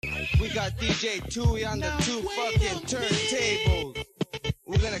We got DJ Tui on the two fucking turntables.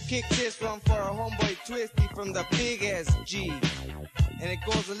 We're gonna kick this one for our homeboy Twisty from the big SG. And it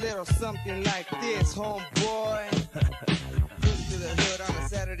goes a little something like this, homeboy. Cruising to the hood on a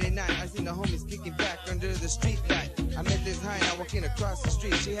Saturday night. I seen the homies kicking back under the street light. I met this hyena walking across the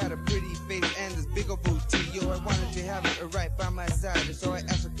street. She had a pretty face and this big old booty. Yo, I wanted to have her right by my side. And so I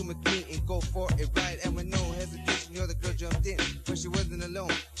asked her to meet me and go for a ride. And with no hesitation, yo, the girl jumped in. But she wasn't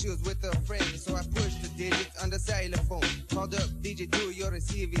alone, she was with a friend. So I pushed the digits on the xylophone. Called up DJ Tui, yo, to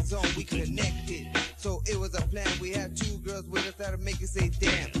see if he's on. We connected, so it was a plan. We had two girls with us that'll make it say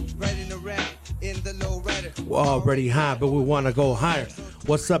damn. Riding around in the low rider. We're already high, but we want to go higher.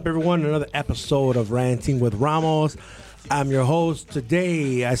 What's up, everyone? Another episode of Ranting with Ramos. I'm your host.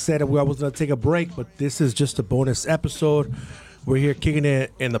 Today, I said I was going to take a break, but this is just a bonus episode. We're here kicking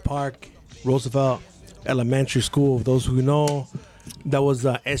it in the park, Roosevelt Elementary School. For those who know, that was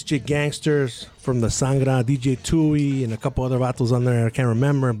SG Gangsters from the Sangra, DJ Tui, and a couple other vatos on there. I can't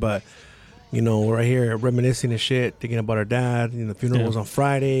remember, but, you know, we're right here reminiscing and shit, thinking about our dad. You know, the funeral was on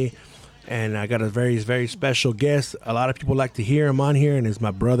Friday, and I got a very, very special guest. A lot of people like to hear him on here, and it's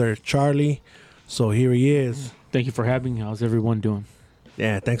my brother, Charlie. So here he is. Thank you for having me. How's everyone doing?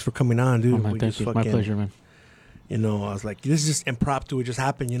 Yeah, thanks for coming on, dude. Oh, man, thank you. My pleasure, man. You know, I was like, this is just impromptu. It just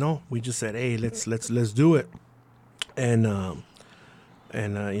happened, you know. We just said, hey, let's do it. And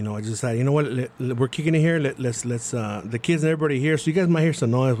you know, I just said, you know what, we're kicking it here. Let's the kids and everybody here. So you guys might hear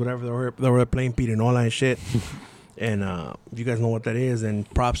some noise, whatever. They were playing pirinola and shit. And if you guys know what that is, and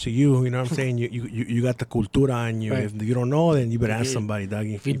props to you. You know what I'm saying? You got the cultura on you. Right. If you don't know, then you better ask somebody,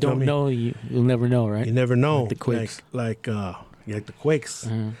 doggy. If you don't know, you'll never know, right? You never know. Like the Quakes. Like the Quakes.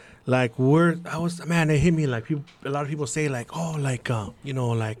 Uh-huh. Like man, it hit me like a lot of people say like, oh, like you know,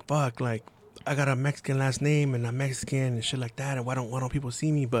 like fuck, like I got a Mexican last name and I'm Mexican and shit like that, and why don't people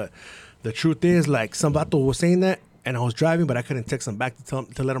see me? But the truth is, like, some vato was saying that, and I was driving, but I couldn't text him back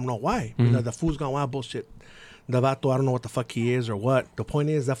to let him know why. Mm-hmm. You know, the fool's gone wild bullshit. The vato, I don't know what the fuck he is or what. The point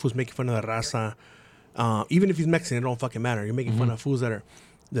is, that fool's making fun of the raza. Even if he's Mexican, it don't fucking matter. You're making fun of fools that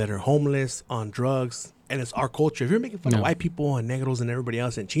are homeless, on drugs, and it's our culture. If you're making fun of white people and negros and everybody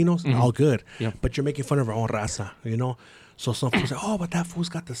else and chinos, all good. Yeah. But you're making fun of our own raza, you know? So some fools say, oh, but that fool's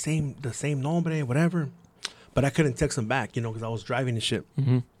got the same nombre, whatever. But I couldn't text him back, you know, because I was driving and shit.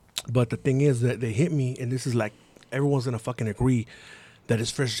 Mm-hmm. But the thing is that they hit me, and this is like, everyone's going to fucking agree that it's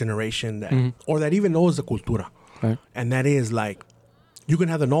first generation that, or that even knows the cultura. Right. And that is like, you can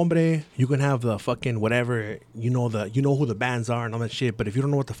have the nombre, you can have the fucking whatever, you know who the bands are and all that shit. But if you don't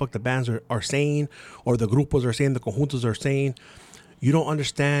know what the fuck the bands are saying, or the grupos are saying, the conjuntos are saying, you don't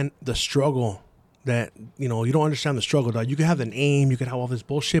understand the struggle. That, you know, you don't understand the struggle. Dog. You can have the name, you can have all this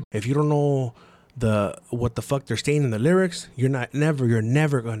bullshit. If you don't know what the fuck they're saying in the lyrics, you're never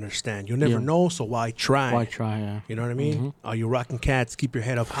gonna understand. You'll never know. So why try? Why try? Yeah. You know what I mean? Mm-hmm. Are you rocking cats? Keep your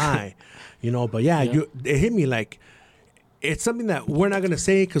head up high. You know. But it hit me like it's something that we're not gonna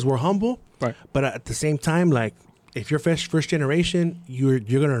say because we're humble. Right. But at the same time, like, if you're first generation, you're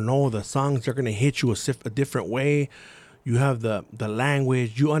gonna know the songs. They're gonna hit you a different way. You have the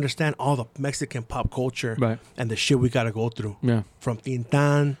language. You understand all the Mexican pop culture, right, and the shit we got to go through. Yeah. From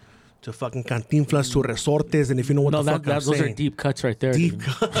Tintan to fucking Cantinflas to Resortes. And if you know what the fuck I'm saying. Those are deep cuts right there. Deep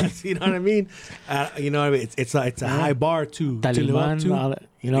cuts. You know what I mean? You know, it's a high bar to live up to.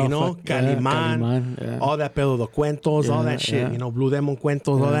 You know, Calimán, all that pedo, the cuentos, all that shit. Yeah. You know, Blue Demon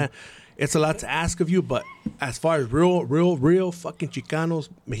cuentos, all that. It's a lot to ask of you, but as far as real fucking Chicanos,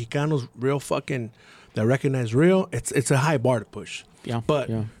 Mexicanos, real fucking that recognize real, it's a high bar to push. Yeah. But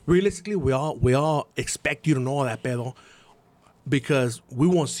realistically, we all expect you to know all that pedo because we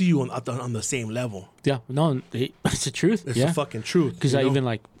won't see you on the same level. Yeah. No, it's the truth. It's the fucking truth. Because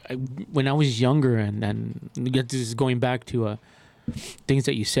when I was younger, and this is going back to things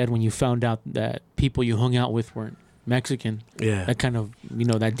that you said when you found out that people you hung out with weren't Mexican. Yeah. That kind of, you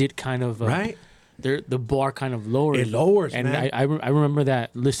know, that did kind of right. The bar kind of lowered. It lowers, and man. I remember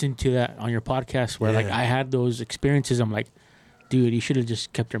that, listening to that on your podcast where like I had those experiences. I'm like, dude, you should have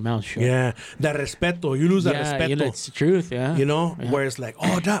just kept your mouth shut. Yeah, that respeto. You lose that respeto. You know, it's the truth, yeah. You know, where it's like,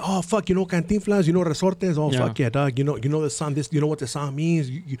 oh, fuck, you know Cantinflas, you know Resortes, fuck yeah, dog. You know the song, you know what the song means.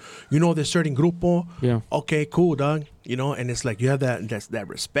 You know the certain grupo. Yeah. Okay, cool, dog. You know, and it's like you have that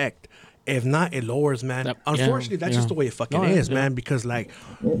respect. If not, it lowers, man. Unfortunately, that's just the way it fucking is, man. Because like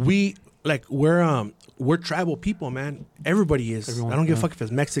we're tribal people, man. Everybody is. I don't give a fuck if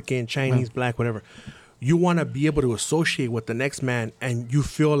it's Mexican, Chinese, black, whatever. You want to be able to associate with the next man, and you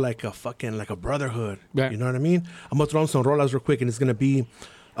feel like a brotherhood. Right. You know what I mean? I'm gonna throw on some rolas real quick, and it's gonna be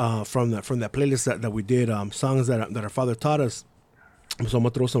from that playlist that we did, songs that our father taught us. So I'm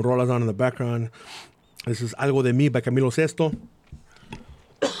gonna throw some rolas on in the background. This is Algo de Mí by Camilo Sesto.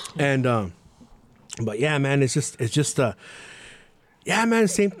 And but yeah, man, it's just yeah, man,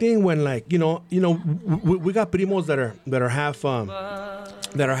 same thing when like we got primos that are half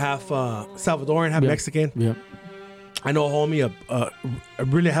Salvadoran, half Mexican. Yeah. I know a homie, I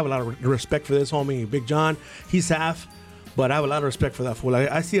really have a lot of respect for this homie, Big John. He's half, but I have a lot of respect for that fool.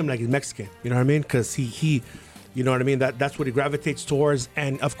 I see him like he's Mexican, you know what I mean? Because he you know what I mean? That's what he gravitates towards.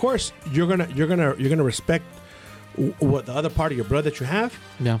 And of course, you're gonna respect what the other part of your blood that you have.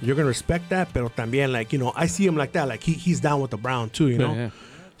 Yeah. You're gonna respect that, pero también like I see him like that, like he's down with the brown too, you know. Yeah.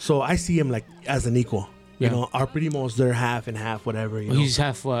 So I see him like as an equal. Yeah. You know, our primos, they're half and half, whatever. You know? He's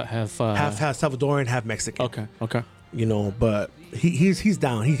half what? Half Salvadoran, half Mexican. Okay. You know, but he's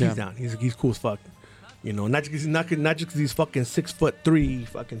down. He's down. He's cool as fuck. You know, not just because he's fucking 6'3",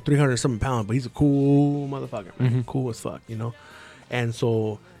 fucking 300-something pounds, but he's a cool motherfucker, man. Mm-hmm. Cool as fuck, you know. And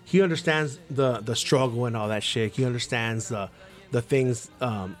so he understands the struggle and all that shit. He understands the things,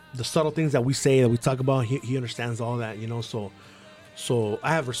 the subtle things that we say, that we talk about. He understands all that, you know. So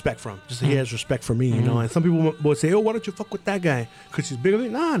I have respect for him. Just he has respect for me, you know. And some people would say, "Oh, why don't you fuck with that guy? Because he's bigger than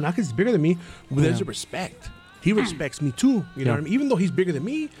me." Nah, not because he's bigger than me. But there's a respect. He respects me too. You know what I mean? Even though he's bigger than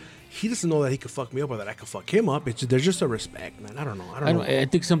me, he doesn't know that he could fuck me up or that I could fuck him up. There's just a respect, man. I don't know. I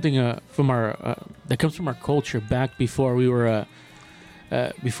think something from our that comes from our culture back before we were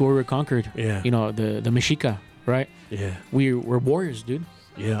conquered. Yeah. You know, the Mexica, right? Yeah. We're warriors, dude.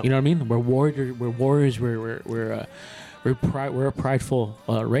 Yeah. You know what I mean? We're warriors. We're a prideful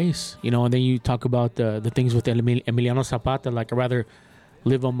race. You know, and then you talk about the things with Emiliano Zapata, like I'd rather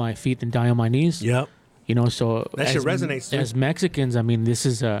live on my feet than die on my knees. Yep. You know, so that shit resonates. As Mexicans, I mean, this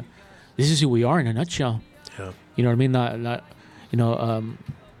is who we are in a nutshell. Yeah. You know what I mean? Not you know,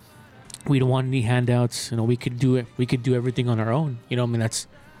 we don't want any handouts. You know, we could do it. We could do everything on our own. You know, I mean, that's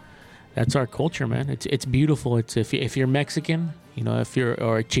our culture, man. It's beautiful. It's if you're Mexican, you know,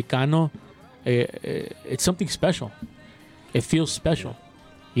 or Chicano, it's something special. It feels special.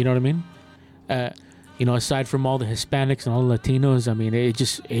 You know what I mean? You know, aside from all the Hispanics and all the Latinos, I mean,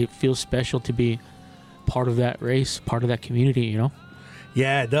 it feels special to be part of that race, part of that community, you know?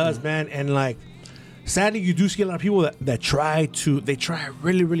 Yeah, it does, man. And like, sadly, you do see a lot of people that try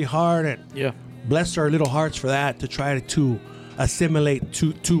really, really hard, and bless our little hearts for that, to try to assimilate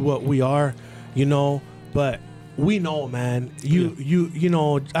to what we are, you know. But we know, man. You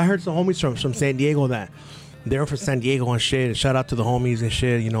know, I heard some homies from San Diego that they're from San Diego and shit. And shout out to the homies and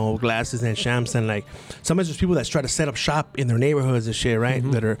shit, you know, Glasses and Shams, and like sometimes there's people that try to set up shop in their neighborhoods and shit, right?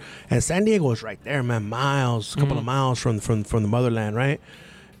 And San Diego is right there, man, a couple of miles from the motherland, right?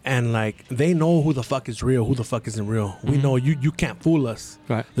 And like they know who the fuck is real, who the fuck isn't real. We know you can't fool us.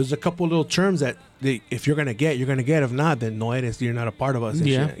 Right. There's a couple little terms that if you're gonna get, you're gonna get. If not, then no eres, you're not a part of us and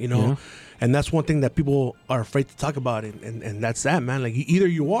shit, you know. Yeah. And that's one thing that people are afraid to talk about, and that's that, man. Like either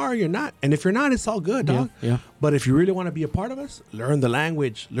you are or you're not. And if you're not, it's all good, dog. Yeah. But if you really want to be a part of us, learn the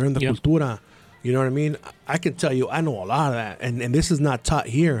language, learn the cultura. You know what I mean? I can tell you, I know a lot of that. And this is not taught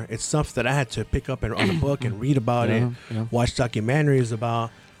here. It's stuff that I had to pick up on a book and read about it, watch documentaries about.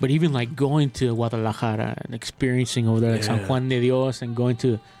 But even like going to Guadalajara and experiencing over there, like San Juan de Dios, and going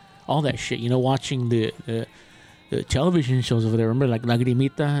to all that shit, you know, watching the television shows over there. Remember, like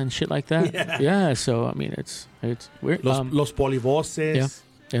Lagrimita and shit like that? Yeah. So, I mean, it's weird. Los Polivoces.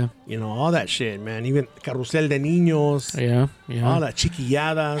 Yeah. You know, all that shit, man. Even Carrusel de Niños. Yeah. All that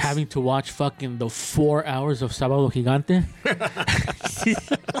chiquilladas. Having to watch fucking the 4 hours of Sábado Gigante.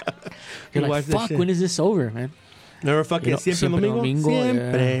 You're like, fuck, when is this over, man? Never fucking, siempre domingo.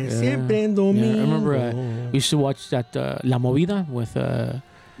 Siempre en domingo. Yeah. I remember we used to watch that La Movida with...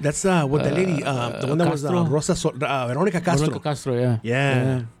 That's with the lady, the one that Castro. was Veronica Castro. Veronica Castro,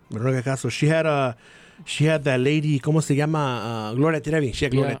 yeah. Veronica Castro. She had that lady, ¿cómo se llama? Gloria Trevi. She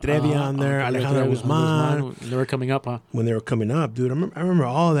had Gloria Trevi on there. Alejandra Guzman. They were coming up, huh? When they were coming up, dude. I remember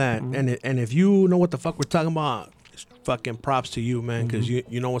all that. And if you know what the fuck we're talking about, it's fucking props to you, man, because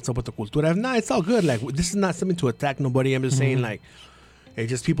you know what's up with the cultura. If not, it's all good. Like, this is not something to attack nobody. I'm just saying, like, it's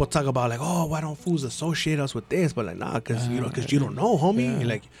just people talk about like, oh, why don't fools associate us with this? But like, nah, because you don't know, homie.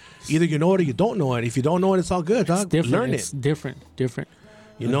 Like, either you know it or you don't know it. If you don't know it, it's all good, dog. Learn it. It's different.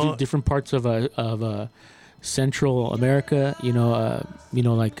 You know, different parts of Central America. You know,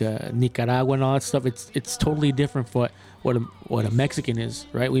 like Nicaragua and all that stuff. It's totally different for what a Mexican is,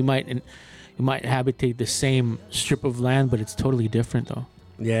 right? We might habitate the same strip of land, but it's totally different, though.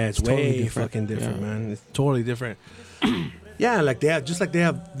 Yeah, it's way totally fucking different, man. It's totally different. Yeah, like they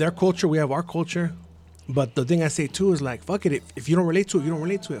have their culture, we have our culture, But the thing I say too is like, fuck it. If you don't relate to it, you don't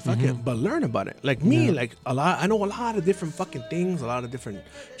relate to it. Fuck it. But learn about it. Like me, like I know a lot of different fucking things, a lot of different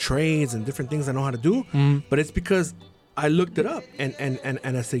trades and different things I know how to do. But it's because I looked it up and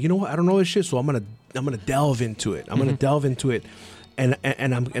I said, you know what? I don't know this shit, so I'm gonna delve into it. I'm gonna delve into it, and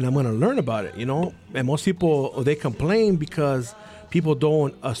I'm gonna learn about it. You know. And most people, they complain because people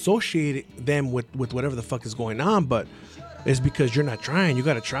don't associate them with whatever the fuck is going on, but it's because you're not trying. You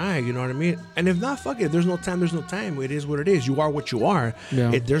got to try. You know what I mean? And if not, fuck it. There's no time. There's no time. It is what it is. You are what you are.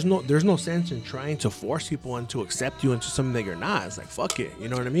 Yeah. There's no sense in trying to force people and to accept you into something that you're not. It's like, fuck it. You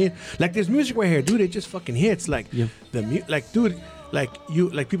know what I mean? Like this music right here, dude. It just fucking hits. Like dude.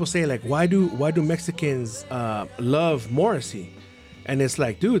 Like people say, like, why do Mexicans love Morrissey? And it's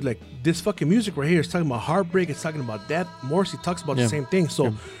like, dude, like this fucking music right here is talking about heartbreak. It's talking about death. Morrissey talks about the same thing.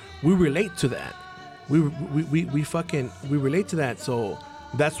 So we relate to that. We relate to that, so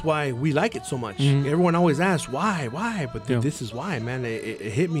that's why we like it so much. Everyone always asks why, but this is why, man. It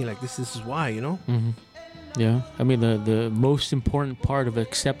hit me like this is why, you know. Yeah, I mean the most important part of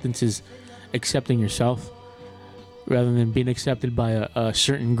acceptance is accepting yourself, rather than being accepted by a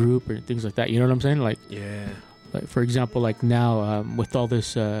certain group or things like that. You know what I'm saying? Like like for example, like now with all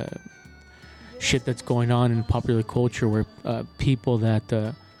this shit that's going on in popular culture, where people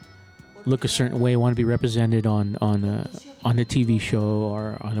that look a certain way want to be represented on a TV show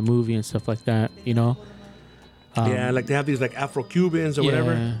or on a movie and stuff like that, you know. Like they have these like Afro-Cubans or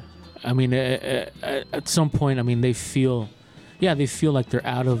whatever. I mean, at some point, I mean, they feel like they're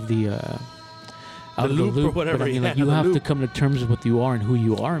out of the loop or whatever. But I mean, like you have to come to terms with what you are and who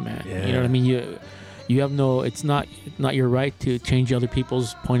you are, man. You know what I mean? You have no. It's not your right to change other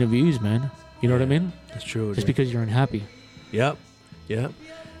people's point of views, man. You know what I mean? That's true. Just because you're unhappy. Yep.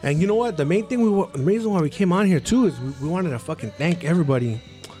 And you know what? The main thing the reason why we came on here too is we wanted to fucking thank everybody,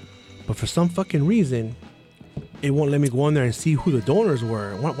 but for some fucking reason, it won't let me go on there and see who the donors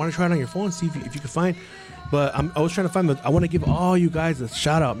were. Want to try it on your phone, see if you can find. But I was trying to find. I want to give all you guys a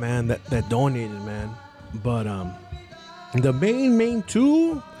shout out, man. That donated, man. But the main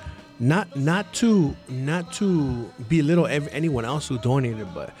two, not to belittle anyone else who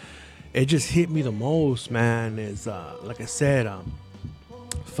donated, but it just hit me the most, man. Is like I said,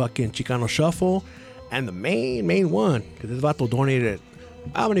 fucking Chicano Shuffle, and the main one, because this vato donated,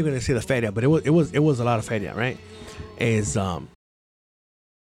 I'm not even gonna say the feria, but it was a lot of feria, right? Is Alpha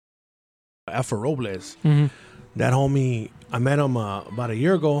Robles. That homie, I met him about a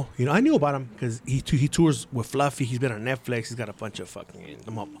year ago. You know, I knew about him because he tours with Fluffy. He's been on Netflix. He's got a bunch of fucking,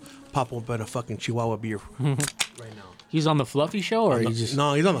 I'm gonna pop open a fucking Chihuahua beer right now. He's on the Fluffy show, or No,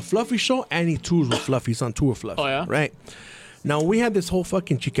 he's on the Fluffy show, and he tours with Fluffy. He's on tour with Fluffy. Oh yeah, right. Now, we had this whole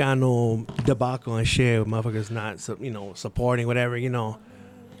fucking Chicano debacle and shit. Motherfuckers not, supporting whatever, you know.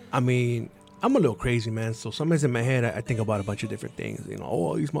 I mean, I'm a little crazy, man. So sometimes in my head, I think about a bunch of different things. You know,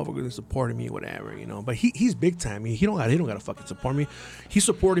 oh, these motherfuckers are supporting me, whatever, you know. But he's big time. He don't gotta fucking support me. He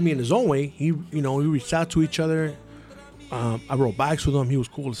supported me in his own way. He reached out to each other. I rode bikes with him. He was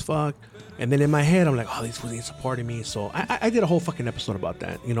cool as fuck. And then in my head, I'm like, oh, these fools ain't supporting me. So I did a whole fucking episode about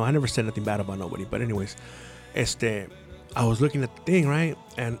that. You know, I never said nothing bad about nobody. But anyways, I was looking at the thing, right?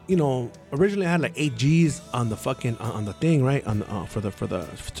 And you know, originally I had like 8 G's on the fucking on the thing, right? On the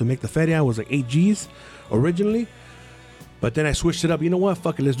to make the feria, I was like 8 G's originally. But then I switched it up. You know what?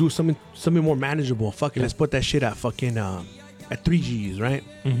 Fuck it, let's do something more manageable. Fuck it, let's put that shit at fucking at 3 G's, right?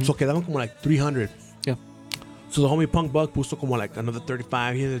 So quedaban como like 300. Yeah. So the homie Punk Buck puso como like another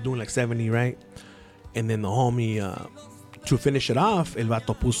 35. He ended up doing like 70, right? And then the homie to finish it off, el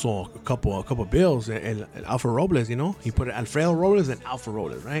vato puso a couple bills, and Alpha Robles, you know, he put it Alfredo Robles and Alpha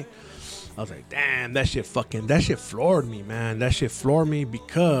Robles, right? I was like, damn, that shit floored me, man. That shit floored me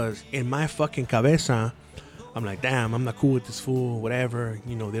because in my fucking cabeza, I'm like, damn, I'm not cool with this fool, whatever.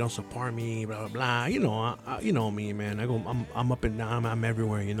 You know, they don't support me, blah blah blah. You know, you know me, man. I'm up and down, I'm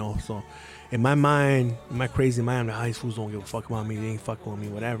everywhere, you know. So in my mind, in my crazy mind, I'm like, these fools don't give a fuck about me. They ain't fucking with me,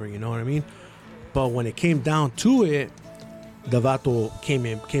 whatever. You know what I mean? But when it came down to it, the vato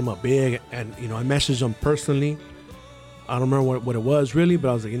came up big, and you know, I messaged him personally. I don't remember what it was really, but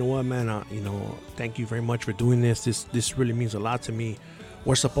I was like, you know what, man, you know, thank you very much for doing this. This really means a lot to me.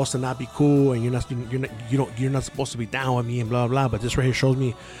 We're supposed to not be cool, and you're not supposed to be down with me and blah blah. But this right here shows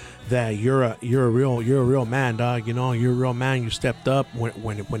me that you're a real man, dog. You know, you're a real man. You stepped up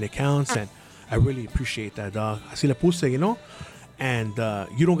when it counts, and I really appreciate that, dog. Así le puse, you know. And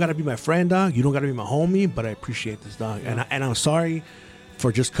you don't gotta be my friend, dog. You don't gotta be my homie, but I appreciate this, dog. Yeah. And I'm sorry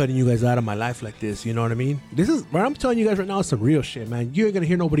for just cutting you guys out of my life like this. You know what I mean? This is what I'm telling you guys right now. Is some real shit, man. You ain't gonna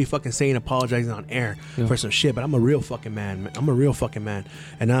hear nobody fucking saying apologizing on air for some shit. But I'm a real fucking man. I'm a real fucking man,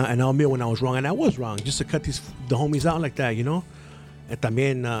 and I'll admit when I was wrong, and I was wrong, just to cut the homies out like that, you know. And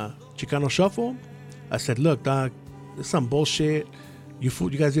también Chicano Shuffle, I said, look, dog, this is some bullshit. You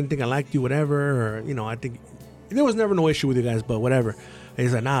guys didn't think I liked you, whatever, or I think there was never no issue with you guys, but whatever. And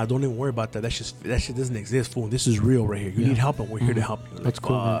he's like, nah, don't even worry about that. That shit doesn't exist, fool. This is real right here. You need help, and we're here to help you. Like, that's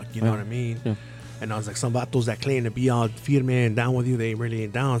cool, man. You know what I mean? Yeah. And I was like, some vatos that claim to be all firme and down with you, they really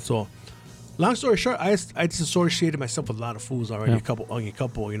ain't down. So, long story short, I disassociated myself with a lot of fools already. A couple,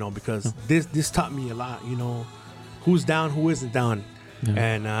 because this taught me a lot. Who's down, who isn't down.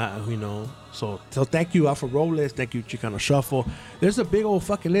 And so thank you Alpha Robles, thank you Chicano Shuffle. There's a big old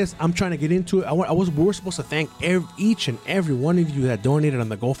fucking list. I'm trying to get into it. We were supposed to thank each and every one of you that donated on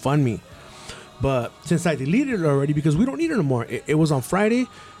the GoFundMe, but since I deleted it already because we don't need it anymore. It was on Friday,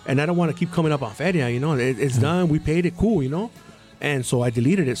 and I don't want to keep coming up on Feria. It's done. We paid it, cool. And so I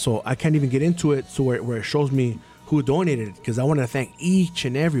deleted it, so I can't even get into it. So where it shows me who donated it, because I want to thank each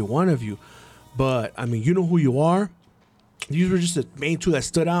and every one of you. But I mean, you know who you are. These were just the main two that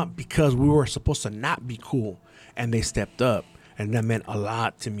stood out because we were supposed to not be cool, and they stepped up, and that meant a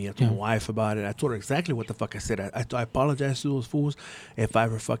lot to me. I told my wife about it. I told her exactly what the fuck I said. I apologize to those fools if I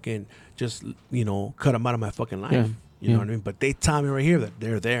ever fucking just cut them out of my fucking life. You know what I mean? But they tell me right here that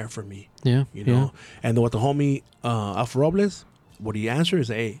they're there for me. You know. And with the homie Alpha Robles, what he answered is,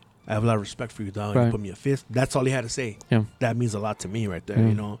 "Hey, I have a lot of respect for you, dog. Right. You put me a fist." That's all he had to say. That means a lot to me right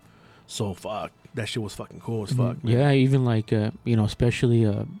there. So fuck. That shit was fucking cool as fuck. Man. Yeah, even like especially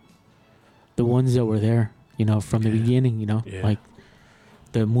the ones that were there, from the beginning, like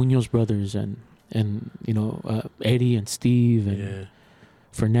the Munoz brothers and Eddie and Steve and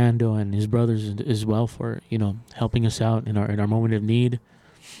Fernando and his brothers as well for helping us out in our moment of need.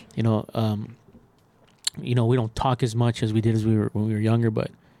 We don't talk as much as we did when we were younger, but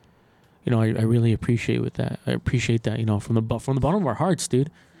I really appreciate that. I appreciate that from the bottom of our hearts,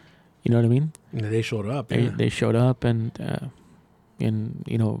 dude. You know what I mean? Yeah, they showed up. They showed up, and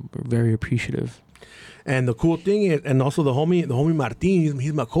we're very appreciative. And the cool thing is, and also the homie Martin,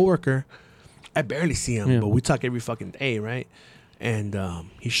 he's my coworker. I barely see him, but we talk every fucking day, right? And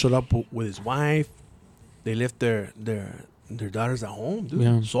he showed up with his wife. They left their daughters at home,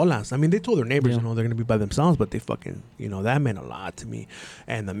 dude. Solas. I mean, they told their neighbors, they're gonna be by themselves, but they fucking, that meant a lot to me.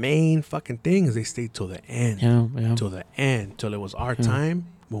 And the main fucking thing is they stayed till the end, till the end, till it was our time.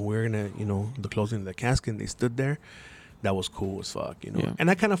 When we were gonna, the closing of the casket, and they stood there. That was cool as fuck,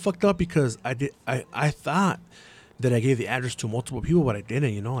 And I kind of fucked up because I thought that I gave the address to multiple people, but I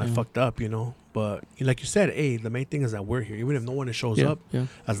didn't, I fucked up, But like you said, hey, the main thing is that we're here, even if no one shows up,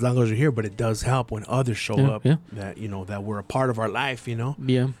 as long as you're here. But it does help when others show up that that we're a part of our life,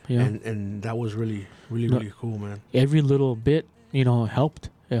 And that was really, really, really cool, man. Every little bit, helped.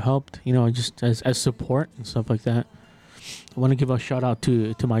 It helped, just as support and stuff like that. I want to give a shout out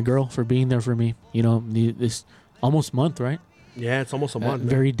to my girl for being there for me. This almost month, right? Yeah, it's almost a month.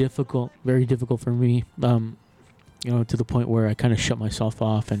 Very difficult for me. To the point where I kind of shut myself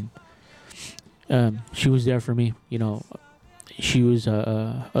off, and she was there for me. She was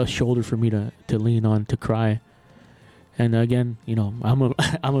a shoulder for me to lean on, to cry. And again, I'm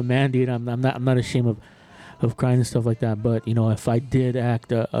a man, dude. I'm not ashamed of crying and stuff like that. But if I did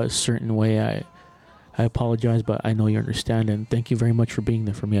act a certain way, I apologize, but I know you understand, and thank you very much for being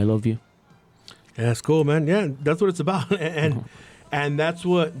there for me. I love you. Yeah, that's cool, man. Yeah, that's what it's about, and that's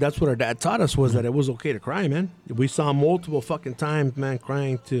what our dad taught us was that it was okay to cry, man. We saw multiple fucking times, man,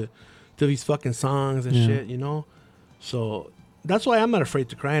 crying to these fucking songs and shit, So that's why I'm not afraid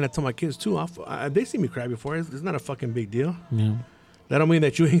to cry, and I tell my kids too. They see me cry before. It's not a fucking big deal. Yeah. That don't mean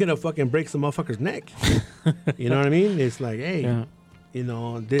that you ain't gonna fucking break some motherfucker's neck. You know what I mean? It's like, hey. Yeah.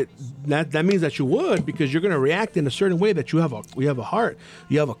 That means that you would, because you're gonna react in a certain way, that you have a heart,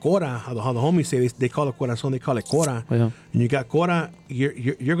 you have a cora. How the homies say they call it corazón, they call it cora. Yeah. And you got cora,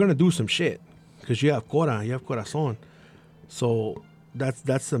 you're gonna do some shit because you have cora, you have corazón. So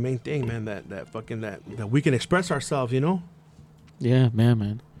that's the main thing, man. That we can express ourselves, Yeah,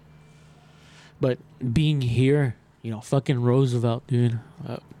 man. But being here, fucking Roosevelt, dude.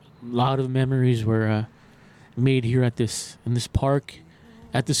 A lot of memories were made here in this park,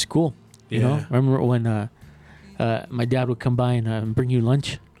 at the school. You know, remember when my dad would come by and bring you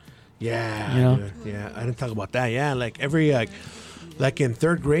lunch? Yeah, yeah. I didn't talk about that. Yeah, like every like in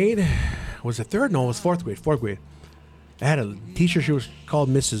third grade, was it third? No, it was fourth grade. I had a teacher. She was called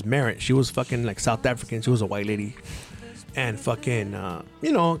Mrs. Merritt. She was fucking like South African. She was a white lady, and fucking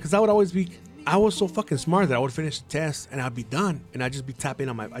because I would always be I was so fucking smart that I would finish the test and I'd be done, and I'd just be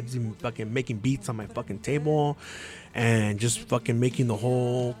I'd just be fucking making beats on my fucking table, and just fucking making the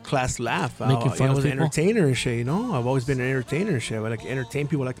whole class laugh. Making fun I was of an people? entertainer and shit. You know, I've always been an entertainer and shit. I like to entertain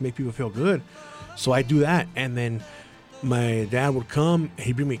people. I like to make people feel good. So I do that, and then my dad would come.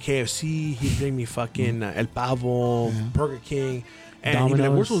 He'd bring me KFC. He'd bring me fucking El Pavo, Burger King, and he'd be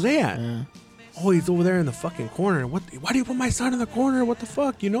like, "Where's Jose at?" Yeah. Oh, he's over there in the fucking corner. Why do you put my son in the corner? What the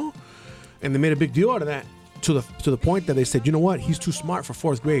fuck, you know? And they made a big deal out of that to the point that they said, you know what? He's too smart for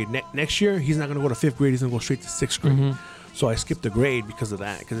 4th grade. Next year, he's not going to go to 5th grade. He's going to go straight to 6th grade. So I skipped a grade because of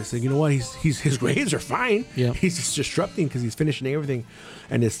that. Because they said, you know what? His grades are fine. Yeah. He's just disrupting because he's finishing everything,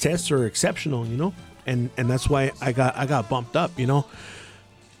 and his tests are exceptional. You know, and that's why I got bumped up. You know.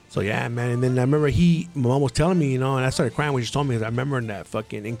 So yeah, man. And then I remember my mom was telling me, you know, and I started crying when she told me. Because I remember in that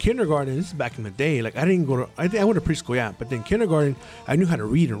fucking in kindergarten. This is back in the day. Like I didn't go to. I went to preschool, yeah, but then kindergarten, I knew how to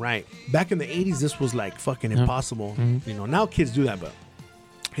read and write. Back in the 80s, this was like fucking impossible. You know, now kids do that, but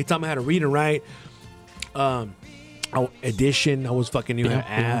he taught me how to read and write. Addition, I was fucking knew how to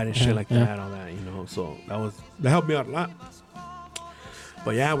add and shit like that, all that, you know. So that helped me out a lot.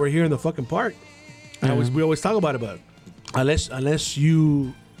 But yeah, we're here in the fucking park. We always talk about it, but unless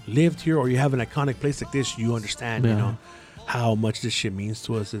you lived here or you have an iconic place like this, you understand, you know, how much this shit means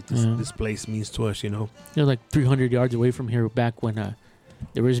to us. This place means to us, you know. They're like 300 yards away from here. Back when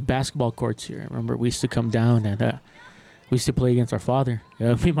there was basketball courts here. I remember we used to come down and we used to play against our father. Me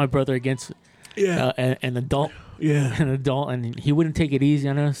and my brother against an adult. Yeah, an adult, and he wouldn't take it easy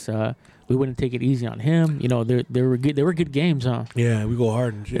on us. We wouldn't take it easy on him. You know, they were good. They were good games, huh? Yeah, we go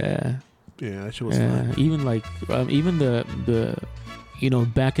hard and shit. Yeah, that shit was fun. Even like even the you know,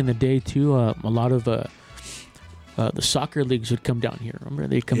 back in the day too. A lot of the soccer leagues would come down here. Remember,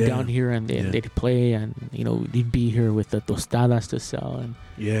 they'd come down here and they'd play, and you know, they'd be here with the tostadas to sell. And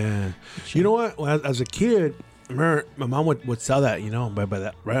you know what? Well, as a kid, I remember my mom would sell that, you know, by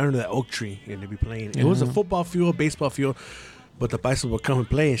that right under that oak tree, and they'd be playing. It was a football field, baseball field, but the paisas would come and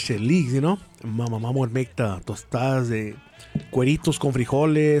play and shit leagues, you know. And my mom would make the tostadas de cueritos con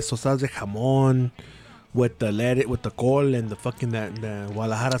frijoles, tostadas de jamón, with the col and the fucking the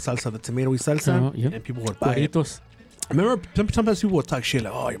Guadalajara salsa, the tomato salsa, and people would buy it. I remember sometimes people would talk shit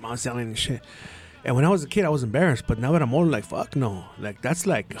like, "Oh, your mom's selling and shit." And when I was a kid, I was embarrassed, but now that I'm older, like, fuck no, like that's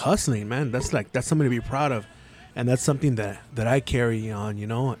like hustling, man. That's something to be proud of. And that's something that I carry on, you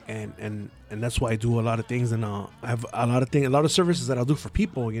know, and that's why I do a lot of things, and I have a lot of services that I'll do for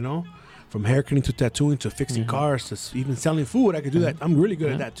people, you know, from haircutting to tattooing to fixing cars to even selling food. I could do that. I'm really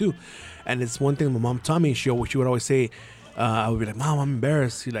good at that too, and it's one thing my mom taught me. She would always say, I would be like, "Mom, I'm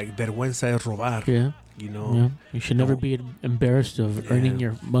embarrassed." She's like, "Vergüenza es robar." Yeah, you know, you should never be embarrassed of earning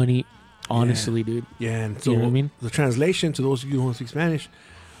your money honestly, dude. Yeah, and so you know what I mean? The translation to those of you who don't speak Spanish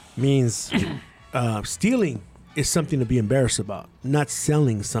means stealing is something to be embarrassed about, not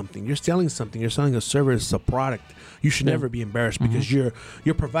selling something. You're selling something. You're selling a service, a product. You should never be embarrassed because you're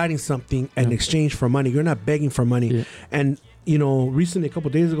providing something in exchange for money. You're not begging for money. Yeah. And, you know, recently, a couple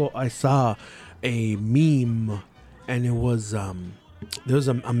of days ago, I saw a meme, and it was, there was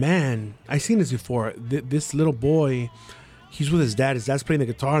a man. I've seen this before. This little boy, he's with his dad. His dad's playing the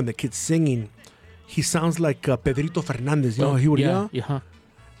guitar, and the kid's singing. He sounds like Pedrito Fernandez. You know, he would yell. Yeah.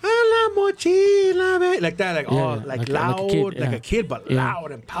 Mochila, like that, loud, like a kid, but Yeah.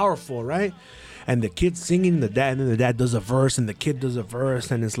 loud and powerful, right? And the kid singing, the dad, and then the dad does a verse, and the kid does a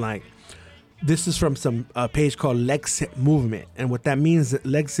verse, and it's like, this is from some page called Lexit Movement, and what that means,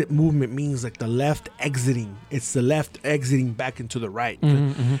 Lexit Movement means like the left exiting. It's the left exiting back into the right,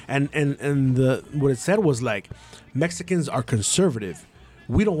 and what it said was like, Mexicans are conservative.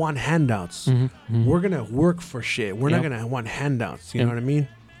 We don't want handouts. We're gonna work for shit. We're not gonna want handouts. You know what I mean?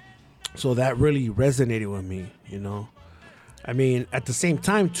 So that really resonated with me, you know. I mean, at the same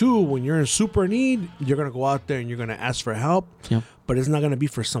time, too, when you're in super need, you're going to go out there and you're going to ask for help. Yep. But it's not going to be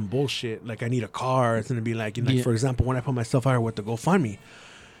for some bullshit. Like, I need a car. It's going to be like, you know, for example, when I put myself out here with the GoFundMe,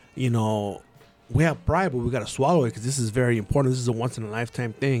 you know, we have pride, but we got to swallow it because this is very important. This is a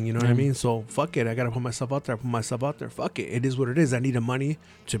once-in-a-lifetime thing, you know what I mean? So, fuck it. I got to put myself out there. Fuck it. It is what it is. I need the money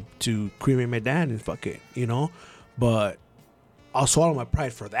to cremate my dad, and fuck it, you know? But I'll swallow my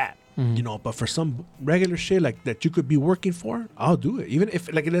pride for that. You know, but for some regular shit like that you could be working for, I'll do it. Even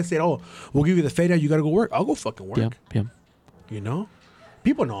if, like, let's say, oh, we'll give you the feria, you gotta go work. I'll go fucking work. Yeah. You know,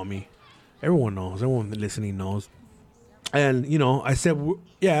 people know me. Everyone knows. Everyone listening knows. And you know, I said,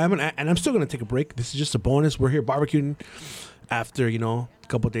 I'm still gonna take a break. This is just a bonus. We're here barbecuing after, you know, a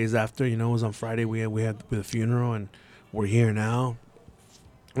couple of days after. You know, it was on Friday. We had the funeral, and we're here now.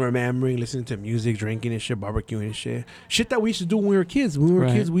 remembering listening to music, drinking and shit, barbecuing and shit that we used to do when we were kids. When we were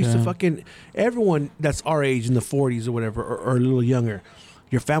kids, we used to fucking, everyone that's our age in the 40s or whatever, or a little younger,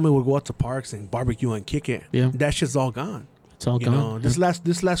 your family would go out to parks and barbecue and kick it. Yeah, that shit's all gone. It's all gone. This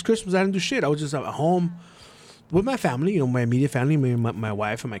last Christmas, I didn't do shit. I was just at home with my family, my immediate family, my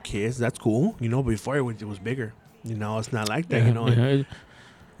wife and my kids. That's cool, But before it was bigger. It's not like that,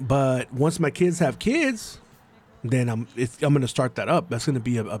 But once my kids have kids, then I'm gonna start that up. That's gonna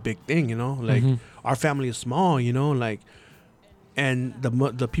be a big thing, Like our family is small, and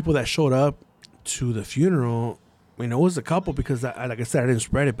the people that showed up to the funeral, it was a couple because like I said, I didn't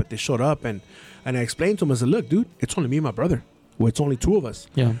spread it, but they showed up and I explained to them. I said, look, dude, it's only me and my brother. Well, it's only two of us.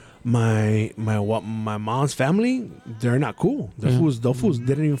 Yeah. My mom's family, they're not cool. The fools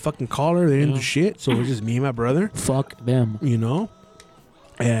didn't even fucking call her. They didn't do shit. So it's just me and my brother. Fuck them.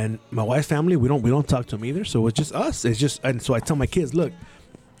 And my wife's family, we don't talk to them either. So it's just us. And so I tell my kids, look,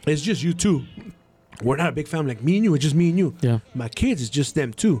 it's just you two. We're not a big family like me and you. It's just me and you. Yeah. My kids, it's just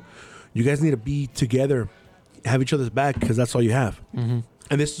them too. You guys need to be together, have each other's back, because that's all you have. Mm-hmm.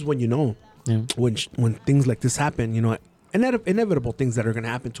 And this is when when things like this happen, inevitable things that are going to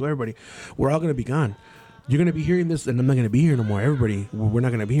happen to everybody, we're all going to be gone. You're going to be hearing this, and I'm not going to be here no more. Everybody, we're not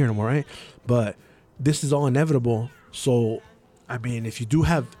going to be here no more, right? But this is all inevitable. So, I mean, if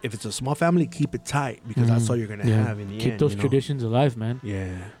it's a small family, keep it tight, because that's all you're going to have in the end. Keep those traditions alive, man.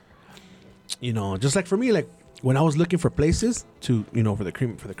 Yeah. Just like for me, like when I was looking for places to, for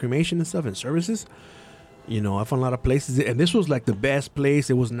the cremation and stuff and services, I found a lot of places, and this was like the best place.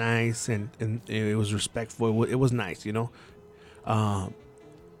 It was nice and it was respectful. It was nice, I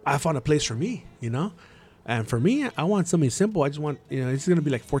found a place for me, and for me, I want something simple. I just want, it's gonna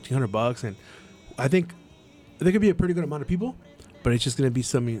be like $1,400, and I think there could be a pretty good amount of people, but it's just gonna be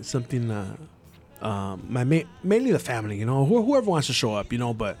something. Mainly the family, whoever wants to show up,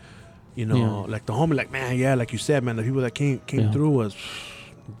 but like the homie, like man, yeah, like you said, man, the people that came through was.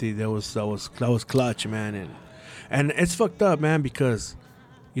 That was clutch, man, and it's fucked up, man, because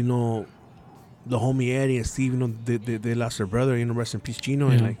the homie Eddie and Steve, they lost their brother, rest in peace, Chino,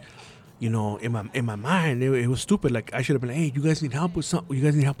 and like, in my mind, it was stupid. Like I should have been like, hey, you guys need help with something? You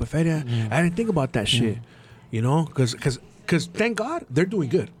guys need help with feria? I didn't think about that shit, because thank God they're doing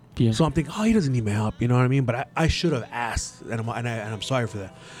good. Yeah. So I'm thinking, oh, he doesn't need my help, you know what I mean? But I should have asked, and I'm sorry for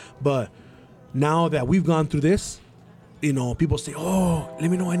that. But now that we've gone through this. People say, "Oh,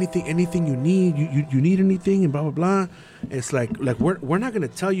 let me know anything you need. You need anything?" and blah blah blah. It's like we're not gonna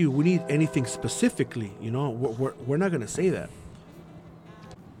tell you we need anything specifically. We're not gonna say that.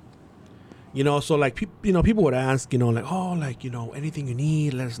 So like people would ask, like, oh, like anything you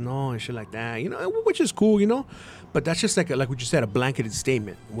need, let us know and shit like that. Which is cool, but that's just like what you said, a blanketed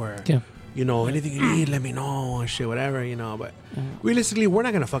statement where. Yeah. Anything you need, let me know and shit, whatever, But realistically, we're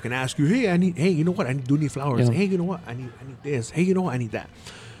not gonna fucking ask you, hey, you know what? I do need flowers. Yeah. Hey, you know what? I need this. Hey, you know what? I need that.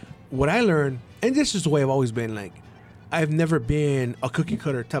 What I learned, and this is the way I've always been, like, I've never been a cookie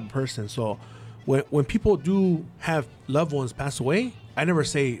cutter type of person. So when people do have loved ones pass away, I never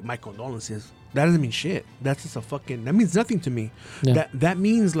say my condolences. That doesn't mean shit. That's just that means nothing to me. Yeah. That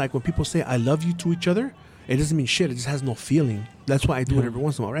means like when people say I love you to each other, it doesn't mean shit. It just has no feeling. That's why I do it every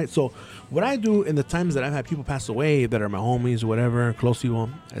once in a while, right? So what I do in the times that I've had people pass away that are my homies or whatever, close to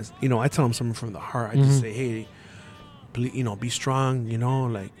them, as I tell them something from the heart. I just say, hey, please, be strong.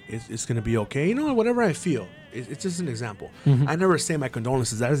 Like it's gonna be okay. Whatever I feel. It's just an example. I never say my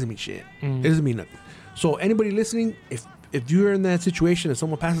condolences. That doesn't mean shit. It doesn't mean nothing. So anybody listening, if you're in that situation and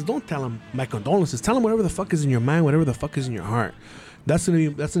someone passes, don't tell them my condolences. Tell them whatever the fuck is in your mind, whatever the fuck is in your heart. That's gonna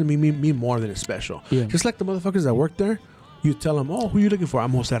be me more than it's special. Yeah. Just like the motherfuckers that work there, you tell them, oh, who you looking for?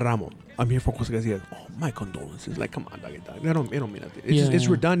 I'm Jose Ramos. I'm here for Jose Garcia. Oh, my condolences. Like, come on, dog. It don't mean nothing. It's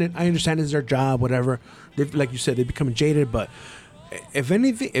redundant. I understand it's their job, whatever. Like you said, they become jaded. But if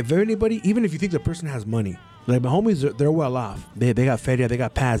anybody, even if you think the person has money, like my homies, they're well off. They got feria, they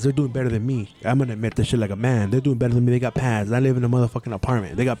got pads. They're doing better than me. I'm gonna admit that shit like a man. They're doing better than me. They got pads. I live in a motherfucking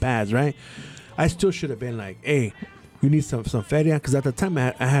apartment. They got pads, right? I still should have been like, hey. You need some feria, because at the time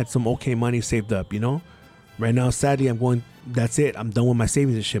I had some okay money saved up, Right now, sadly, that's it. I'm done with my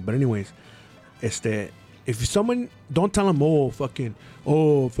savings and shit. But anyways, if someone, don't tell them, is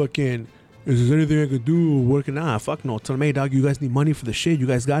there anything I could do working out? Fuck no. Tell them, hey, dog, you guys need money for the shit. You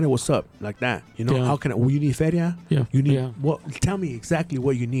guys got it. What's up? Like that. How can you need feria? Yeah. You need, tell me exactly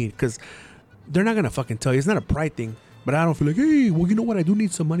what you need, because they're not going to fucking tell you. It's not a pride thing. But I don't feel like, hey, well, you know what? I do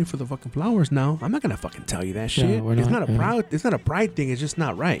need some money for the fucking flowers now. I'm not gonna fucking tell you that shit. It's not a pride thing. It's just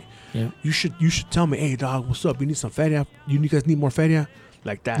not right. Yeah. You should tell me, hey, dog, what's up? You need some feria? You guys need more feria?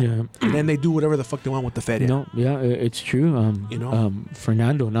 like that. Yeah. And then they do whatever the fuck they want with the feria. No, yeah, it's true. You know?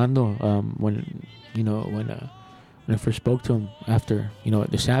 Nando, when I first spoke to him after,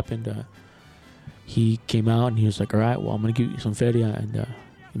 this happened, he came out and he was like, all right, well, I'm going to give you some feria. And,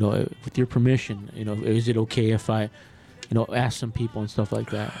 with your permission, is it okay if I, ask some people and stuff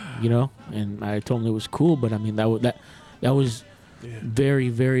like that, And I told him it was cool, but I mean, that was very,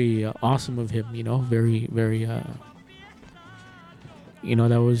 very awesome of him, very, very, that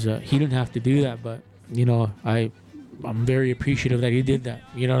was, he didn't have to do that, but, I'm very appreciative that he did that.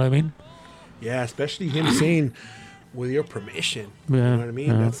 You know what I mean? Yeah, especially him saying, with your permission. Yeah, you know what I mean?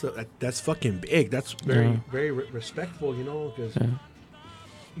 Yeah. That's fucking big. That's very, very respectful, because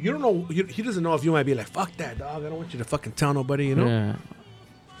you don't know, he doesn't know if you might be like, fuck that, dog. I don't want you to fucking tell nobody, Yeah.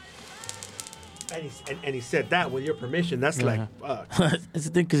 And he said that with your permission. That's like, fuck. That's the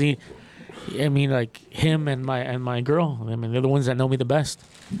thing, because like him and my girl, I mean, they're the ones that know me the best.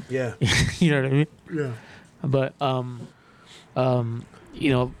 Yeah. You know what I mean? Yeah. But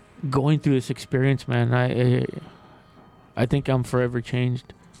going through this experience, man, I think I'm forever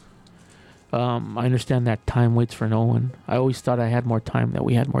changed. I understand that time waits for no one. I always thought I had more time, that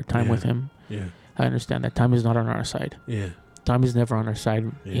we had more time with him. Yeah. I understand that time is not on our side. Yeah. Time is never on our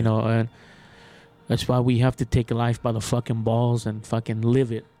side, and that's why we have to take life by the fucking balls and fucking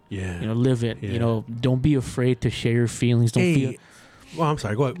live it. Yeah. Live it. Yeah. Don't be afraid to share your feelings. Don't feel. Well, I'm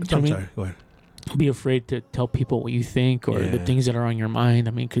sorry. Go ahead. Go ahead. Be afraid to tell people what you think or the things that are on your mind.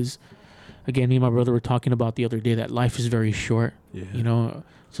 I mean, because again, me and my brother were talking about the other day that life is very short. Yeah.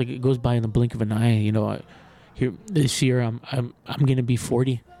 It's like it goes by in the blink of an eye. Here this year I'm gonna be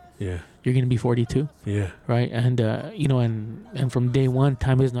 40. Yeah. You're gonna be 42. Yeah. Right. And and from day one,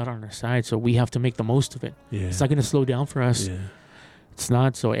 time is not on our side, so we have to make the most of it. Yeah. It's not gonna slow down for us. Yeah. It's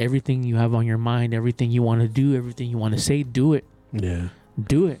not. So everything you have on your mind, everything you want to do, everything you want to say, do it. Yeah.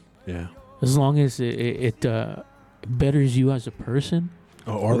 Do it. Yeah. As long as it betters you as a person.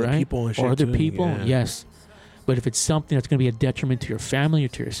 Or other people and shit. Or other too. people, Yeah. yes. But if it's something that's going to be a detriment to your family or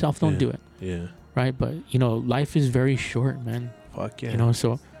to yourself, don't do it. Yeah. Right? But, life is very short, man. Fuck yeah.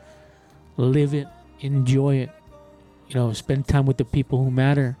 So live it. Enjoy it. Spend time with the people who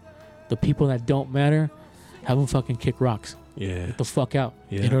matter. The people that don't matter, have them fucking kick rocks. Yeah. Get the fuck out.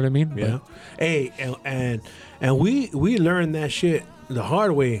 Yeah. You know what I mean? Yeah. Hey, and we learned that shit the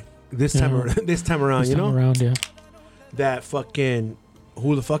hard way this time around, This time around, yeah. That fucking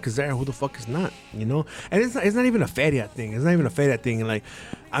who the fuck is there, who the fuck is not, And it's not even a feria thing. It's not even a feria thing. Like,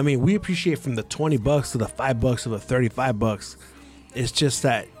 I mean, we appreciate from the $20 to the $5 to the $35. It's just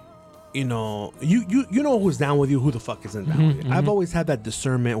that, you know who's down with you, who the fuck isn't down with you. Mm-hmm. I've always had that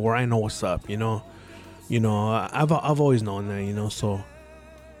discernment where I know what's up, I've always known that, so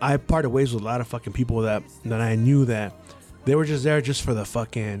I parted ways with a lot of fucking people that I knew that they were just there just for the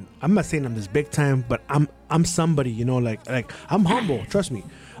fucking. I'm not saying I'm this big time, but I'm somebody, like I'm humble. Trust me,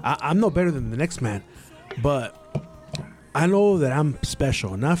 I'm no better than the next man, but I know that I'm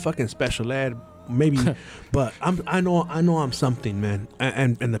special, not fucking special ed, maybe, but I know I'm something, man.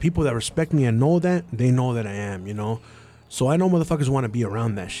 And the people that respect me and know that, they know that I am, So I know motherfuckers want to be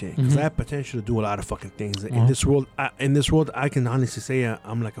around that shit because I have potential to do a lot of fucking things in this world. In this world, I can honestly say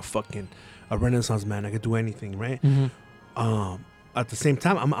I'm like a Renaissance man. I could do anything, right? Mm-hmm. At the same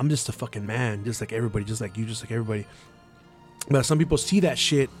time, I'm just a fucking man, just like everybody, just like you, just like everybody. But some people see that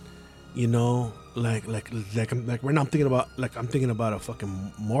shit, like right now I'm thinking about a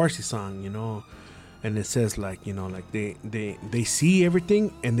fucking Morrissey song, and it says like they see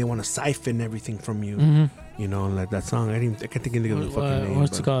everything and they want to siphon everything from you. Mm-hmm. Like that song. I can't think of the fucking name.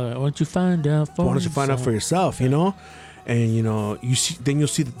 What's it called? Why don't you find out for yourself? Why don't you find out for yourself? And you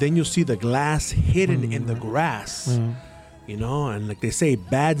see, then you'll see the glass hidden in the grass. And like they say,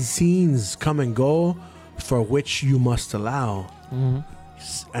 bad scenes come and go, for which you must allow. Mm-hmm.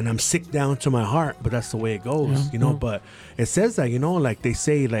 And I'm sick down to my heart, but that's the way it goes. But it says that like they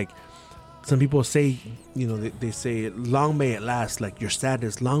say, like some people say, they say, long may it last. Like your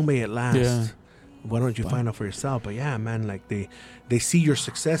sadness, long may it last. Yeah. Why don't you find out for yourself? But yeah, man, like they see your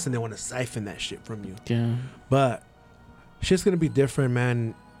success and they want to siphon that shit from you. Yeah. But shit's gonna be different,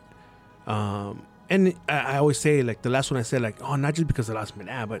 man. And I always say, like the last one I said, like, oh, not just because I lost my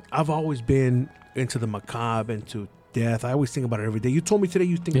dad, but I've always been into the macabre, into death. I always think about it every day. You told me today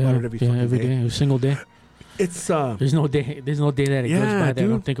you think about it every fucking every day, every single day. It's there's no day that it goes by that I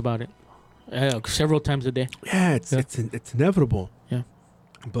don't think about it. Several times a day. Yeah, it's inevitable. Yeah.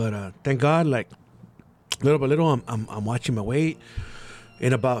 But thank God, like little by little, I'm watching my weight.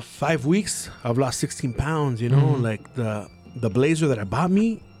 In about 5 weeks, I've lost 16 pounds. Like the blazer that I bought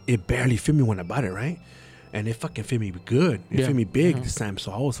me, it barely fit me when I bought it, right? and it fucking fit me good. It fit me big this time,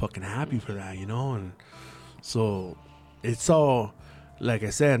 so I was fucking happy for that, you know. And so it's all, like I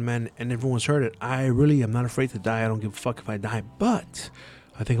said, man, and everyone's heard it. I really am not afraid to die. I don't give a fuck if I die, but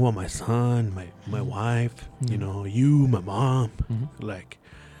I think about my son, my wife, you know, you, my mom, like,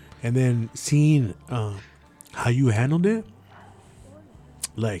 and then seeing how you handled it,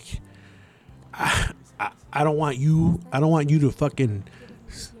 like, I don't want you to fucking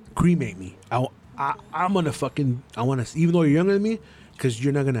cremate me. I'm gonna fucking, I want to, even though you're younger than me, because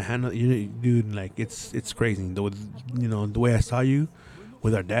you're not gonna handle, dude. Like it's crazy. The way I saw you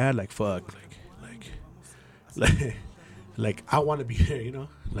with our dad, like fuck, like I want to be there, you know.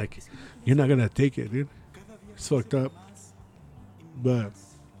 Like you're not gonna take it, dude. It's fucked up. But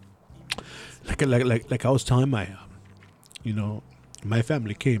like I was telling my, my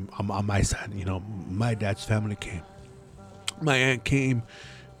family came on my side. You know, my dad's family came. My aunt came.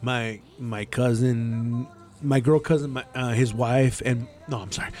 My cousin, my girl cousin, his wife,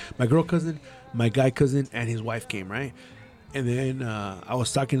 my girl cousin, my guy cousin, and his wife came, right? And then I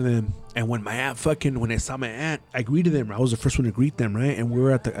was talking to them, and when I saw my aunt, I greeted them. I was the first one to greet them, right? And we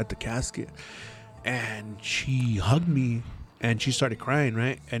were at the casket, and she hugged me, and she started crying,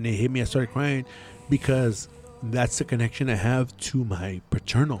 right? And it hit me. I started crying because that's the connection I have to my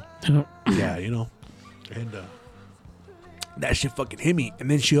paternal. Yeah, you know, and. That shit fucking hit me.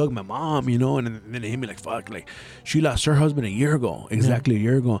 And then she hugged my mom, you know, and then it hit me like, fuck, like, she lost her husband a year ago, exactly a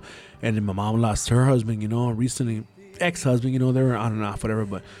year ago. And then my mom lost her husband, you know, recently, ex-husband, you know, they were on and off, whatever,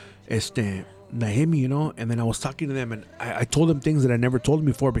 but that hit me, you know. And then I was talking to them, and I told them things that I never told them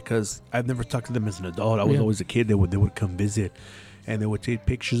before because I've never talked to them as an adult. I was always a kid. They would come visit, and they would take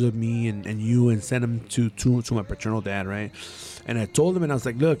pictures of me and you and send them to my paternal dad, right? And I told them, and I was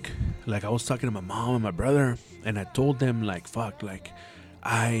like, look, like I was talking to my mom and my brother, and I told them, like, fuck, like,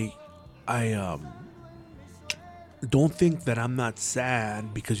 I don't think that I'm not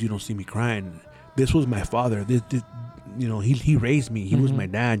sad because you don't see me crying. This was my father. This you know, he raised me. He was my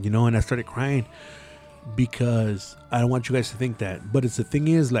dad, you know, and I started crying because I don't want you guys to think that. But the thing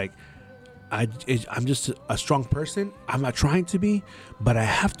is, like, I'm just a strong person. I'm not trying to be, but I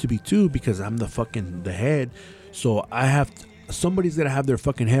have to be too because I'm the head. So I have to, somebody's gonna have their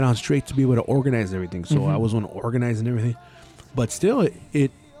fucking head on straight to be able to organize everything. So I was on organizing everything, but still,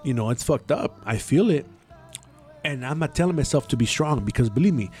 it you know, it's fucked up. I feel it, and I'm not telling myself to be strong because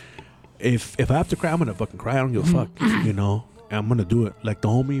believe me, if I have to cry, I'm gonna fucking cry. I don't give a fuck, you know. And I'm gonna do it. Like the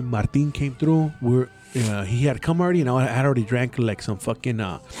homie Martin came through. He had come already, and I had already drank like some fucking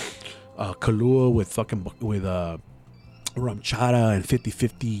Kahlua with rum chata and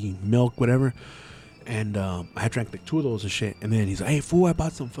 50-50 milk, whatever. And I drank like 2 of those and shit. And then he's like, hey, fool, I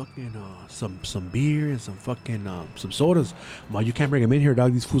bought some fucking, some beer and some fucking, some sodas. Well, you can't bring them in here,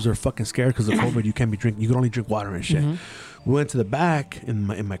 dog. These fools are fucking scared because of COVID. You can't be drinking. You can only drink water and shit. We went to the back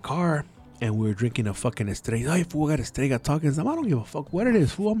in my car, and we were drinking a fucking Estrella. Hey, fool, I got Estrella talking. I don't give a fuck what it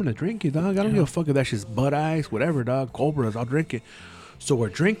is, fool. I'm going to drink it, dog. I don't give a fuck if that shit's Bud Ice, whatever, dog. Cobras, I'll drink it. So we're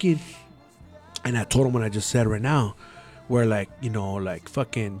drinking, and I told him what I just said right now. Where, like, you know, like,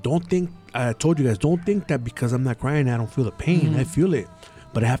 fucking, don't think, I told you guys, don't think that because I'm not crying, I don't feel the pain. I feel it.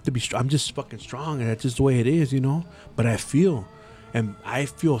 But I have to be strong. I'm just fucking strong. And that's just the way it is, you know? But I feel. And I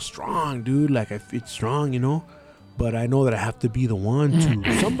feel strong, dude. Like, I feel strong, you know? But I know that I have to be the one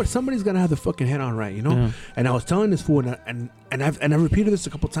to, somebody's got to have the fucking head on right, you know? And I was telling this fool, and I repeated this a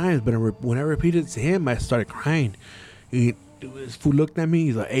couple times, but when I repeated it to him, I started crying. This fool looked at me.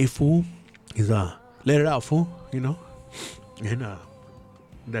 He's like, hey, fool. He's let it out, fool, you know? And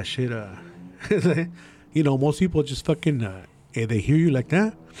that shit, you know, most people just fucking, if they hear you like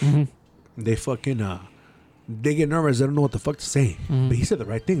that, they fucking, they get nervous. They don't know what the fuck to say. But he said the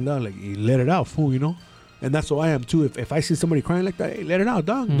right thing, dog. Like, he let it out, fool, you know? And that's how I am, too. If I see somebody crying like that, hey, let it out,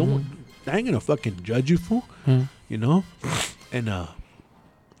 dog. I ain't gonna fucking judge you, fool. You know? And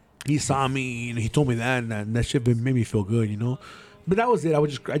he saw me, and he told me that, and that shit made me feel good, you know? But that was it. I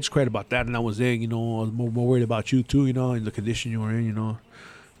just cried about that, and that was it. You know, I was more worried about you too. You know, in the condition you were in. You know,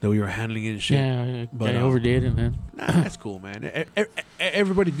 that we were handling it and shit. Yeah, but I overdid it, man. Nah, that's cool, man.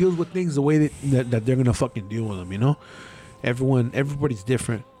 Everybody deals with things the way that they're gonna fucking deal with them. You know, everybody's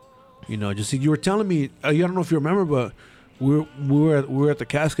different. You know, just you were telling me. I don't know if you remember, but we were at the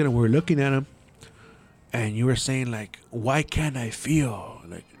casket and we were looking at him, and you were saying like, "Why can't I feel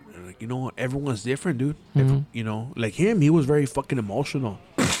like?" You know, everyone's different, dude. You know, like him, he was very fucking emotional.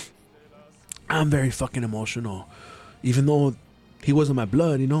 I'm very fucking emotional. Even though he wasn't my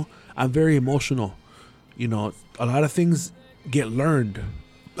blood, you know, I'm very emotional. You know, a lot of things get learned.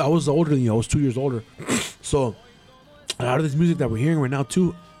 I was older than you. I was 2 years older. So a lot of this music that we're hearing right now,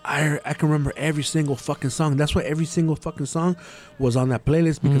 too, I can remember every single fucking song. That's why every single fucking song was on that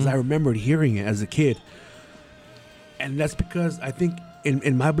playlist, because I remembered hearing it as a kid. And that's because I think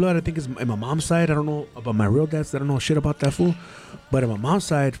in my blood, I think it's in my mom's side. I don't know about my real dad's. I don't know shit about that fool. But in my mom's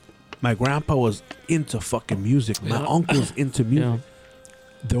side, my grandpa was into fucking music. My uncle's into music.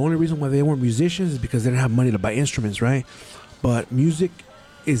 Yeah. The only reason why they weren't musicians is because they didn't have money to buy instruments, right? But music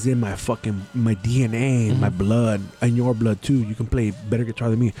is in my DNA, my blood, and your blood too. You can play better guitar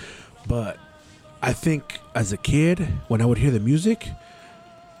than me. But I think as a kid, when I would hear the music,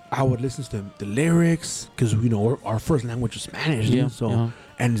 I would listen to the lyrics, because our first language was Spanish. Yeah, dude, so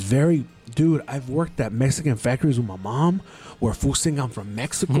and it's very, dude, I've worked at Mexican factories with my mom where fools sing I'm from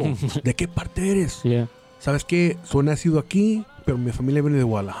Mexico. ¿De qué parte eres? Yeah. ¿Sabes qué? Soy nacido aquí, pero mi familia viene de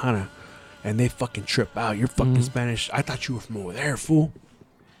Guadalajara. And they fucking trip out. You're fucking Spanish. I thought you were from over there, fool.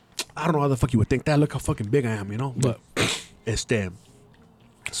 I don't know how the fuck you would think that. Look how fucking big I am, But it's them.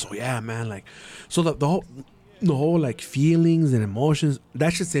 So yeah, man, like, so the whole like feelings and emotions,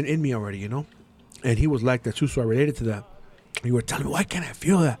 that's just in me already, And he was like that too, so I related to that. You were telling me, why can't I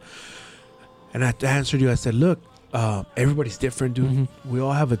feel that? And I answered you, I said, look, everybody's different, dude. We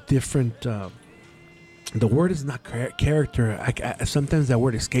all have a different, the word is not character. I sometimes that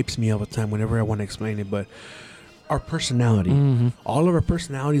word escapes me all the time whenever I want to explain it, but our personality, all of our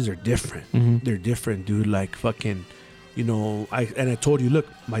personalities are different. They're different, dude. Like fucking, I told you, look,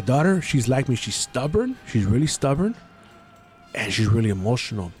 my daughter, she's like me. She's stubborn. She's really stubborn, and she's really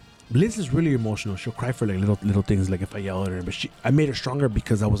emotional. Liz is really emotional. She'll cry for like little things, like if I yell at her. But I made her stronger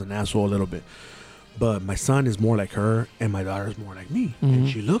because I was an asshole a little bit. But my son is more like her, and my daughter is more like me, and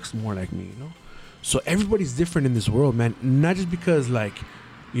she looks more like me. So everybody's different in this world, man. Not just because like,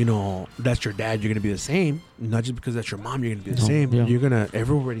 that's your dad, you're gonna be the same. Not just because that's your mom, you're gonna be the same. Yeah.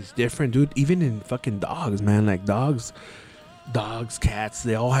 Everybody's different, dude. Even in fucking dogs, man. Like dogs, cats,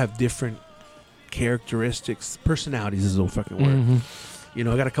 they all have different characteristics. Personalities is the fucking word. I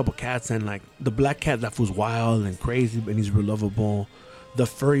got a couple cats, and like the black cat, that fool's wild and crazy, and he's real lovable. The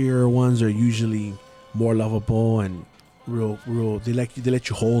furrier ones are usually more lovable and real. They let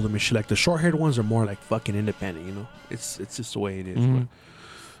you hold them and shit. Like the short-haired ones are more like fucking independent. It's just the way it is. But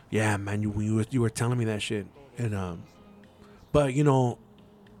yeah, man, you were telling me that shit, and but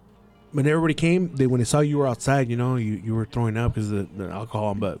when everybody came, when they saw you were outside, you were throwing up because of the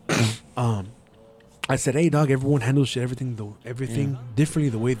alcohol. But I said, hey, dog, everyone handles shit, everything differently,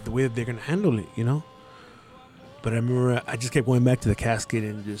 the way that they're gonna handle it, But I remember I just kept going back to the casket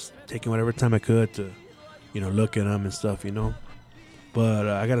and just taking whatever time I could to, look at them and stuff, But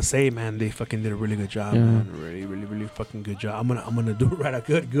I gotta say, man, they fucking did a really good job, man. Really, really, really fucking good job. I'm gonna do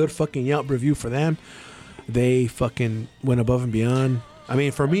a good fucking Yelp review for them. They fucking went above and beyond. I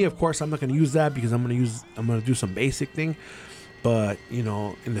mean, for me, of course, I'm not gonna use that because I'm gonna do some basic thing. But in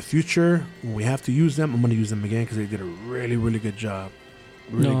the future, when we have to use them, I'm gonna use them again because they did a really, really good job.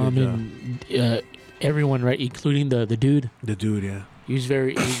 Everyone, right, including the dude. The dude, yeah. He was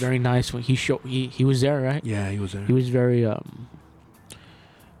very nice when he was there, right? Yeah, he was there. He was very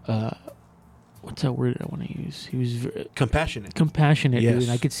what's that word I want to use? He was very compassionate. Yes. Dude.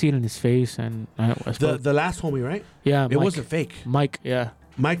 I could see it in his face, and the last homie, right? Yeah, it wasn't fake. Mike, yeah.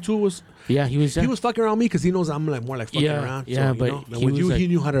 Mike too was. Yeah, he was. He was fucking around me because he knows I'm like more like fucking around. Yeah, so, but he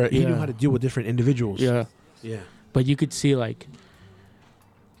knew how to deal with different individuals. Yeah, yeah. But you could see like.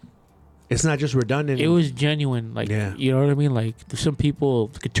 It's not just redundant. It was genuine. Like, you know what I mean? Like, there's some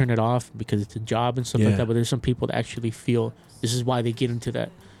people could turn it off because it's a job and stuff like that. But there's some people that actually feel this is why they get into that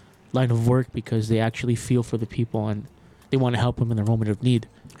line of work, because they actually feel for the people and they want to help them in their moment of need.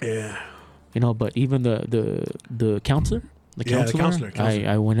 Yeah. But even the counselor, counselor.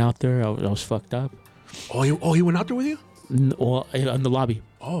 I went out there. I was fucked up. Oh, he went out there with you? Well, in the lobby.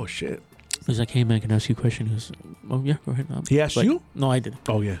 Oh, shit. He was like, hey, man, can I ask you a question? He was, oh, yeah, go ahead. He asked you? No, I didn't.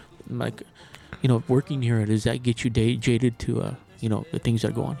 Oh, yeah. Like, working here, does that get you jaded to, the things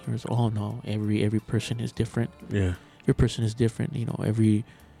that go on here? Oh, no, every person is different. Yeah. Your person is different. I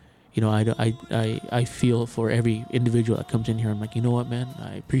feel for every individual that comes in here. I'm like, you know what, man?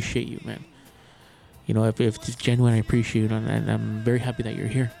 I appreciate you, man. If it's genuine, I appreciate you, and I'm very happy that you're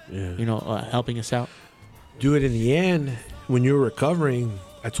here. Yeah. Helping us out. Dude, in the end, when you were recovering,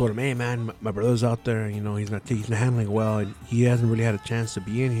 I told him, hey, man, my brother's out there. He's not handling well, and he hasn't really had a chance to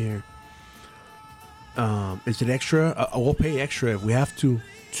be in here. Is it extra? I will pay extra if we have to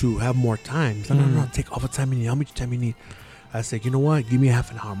have more time. He's like, no, take all the time you need. How much time you need? I said, you know what? Give me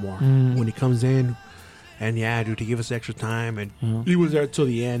half an hour more. When he comes in, and yeah, dude, he gave us extra time, and he was there till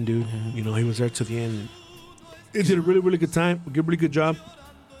the end, dude. He was there till the end. He did a really, really good time. Really good job.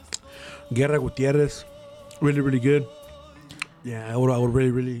 Guerra Gutierrez, really, really good. Yeah, I would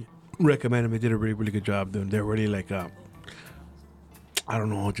really recommend them. They did a really good job. They're really like, I don't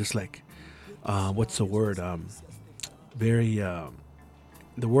know, just like, what's the word? Very,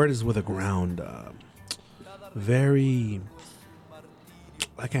 the word is with a ground. Very,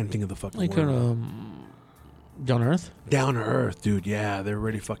 I can't think of the fucking Like word. Down Earth? Down to earth, dude. Yeah, they're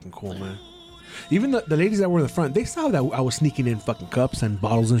really fucking cool, man. Even the ladies that were in the front, they saw that I was sneaking in fucking cups and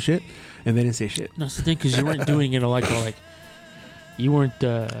bottles and shit, and they didn't say shit. That's the thing, because you weren't doing it like you weren't.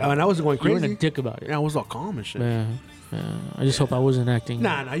 And I wasn't going You weren't crazy. a dick about it. Yeah, I was all calm and shit. Yeah. I just hope I wasn't acting.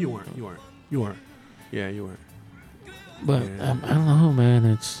 Nah, you weren't. Yeah, you weren't. But Yeah. I don't know, man.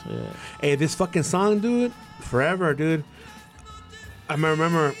 It's. Hey, this fucking song, dude, forever, dude. I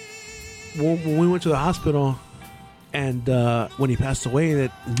remember when we went to the hospital, and when he passed away,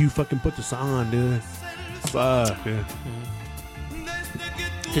 that you fucking put the song on, dude. Fuck, dude.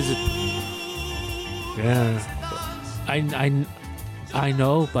 Because Yeah. I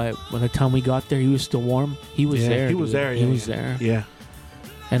know, but by the time we got there, he was still warm. He was there. He was dude. there. He was there. Yeah.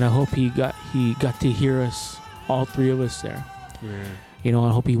 And I hope he got to hear us, all three of us there. Yeah. You know,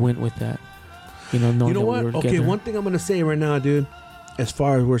 I hope he went with that. You know, knowing You know that what? we were Okay, together. one thing I'm gonna say right now, dude. As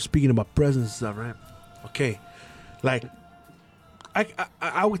far as we're speaking about presence and stuff, right? Okay, like I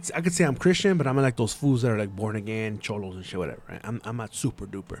could say I'm Christian, but I'm not like those fools that are like born again, cholos and shit, whatever. Right? I'm not super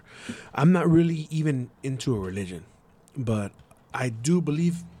duper. I'm not really even into a religion, but I do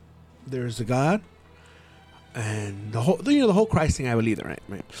believe there's a God, and the whole Christ thing. I believe that,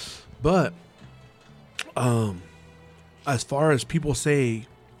 right? But as far as people say,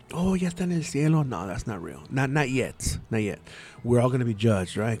 oh, ya está en el cielo. No, that's not real. Not yet. We're all going to be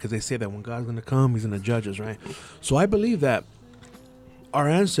judged, right? Because they say that when God's going to come, he's going to judge us, right? So I believe that our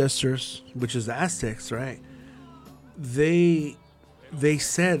ancestors, which is the Aztecs, right? They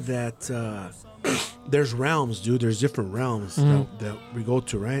said that there's realms, dude. There's different realms that we go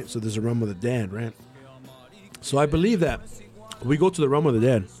to, right? So there's a realm of the dead, right? So I believe that we go to the realm of the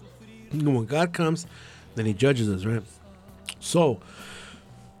dead. When God comes, then he judges us, right? So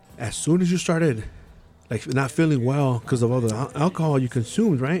as soon as you started like not feeling well because of all the alcohol you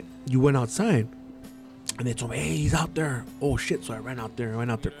consumed, right? You went outside and they told me, hey, he's out there. Oh shit. So I ran out there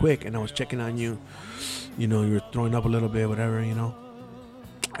quick, and I was checking on you. You know, you were throwing up a little bit, whatever, you know.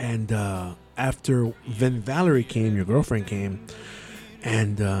 And after then Valerie came, your girlfriend came,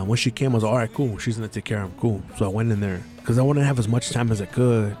 and when she came, I was all right, cool. She's gonna take care of him, cool. So I went in there because I wanted to have as much time as I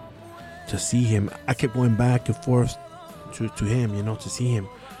could to see him. I kept going back and forth to him, you know, to see him.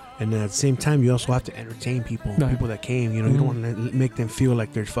 And at the same time, you also have to entertain people, Right. people that came. You know, you don't want to make them feel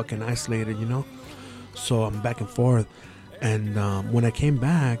like they're fucking isolated, you know. So I'm back and forth. And when I came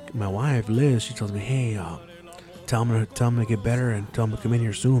back, my wife Liz, she tells me, "Hey, tell him to get better and tell him to come in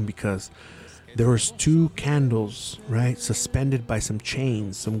here soon because there was 2 candles, right, suspended by some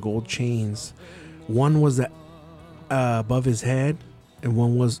chains, some gold chains. One was above his head, and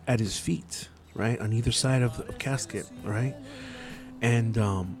one was at his feet, right, on either side of the casket, right." And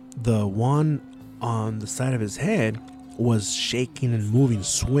the one on the side of his head was shaking and moving,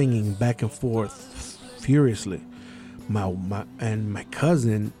 swinging back and forth furiously. My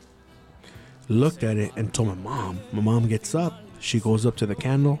cousin looked at it and told my mom. My mom gets up. She goes up to the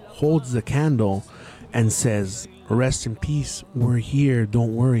candle, holds the candle, and says, "Rest in peace. We're here.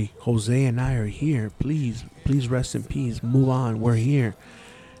 Don't worry. Jose and I are here. Please rest in peace. Move on. We're here."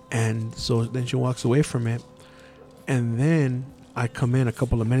 And so then she walks away from it. And then I come in a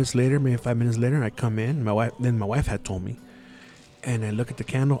couple of minutes later, maybe 5 minutes later, I come in. My wife had told me. And I look at the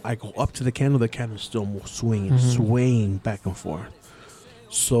candle. I go up to the candle's still swaying back and forth.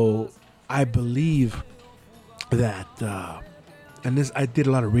 So I believe that, and this, I did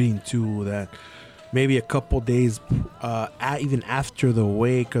a lot of reading too, that maybe a couple days, even after the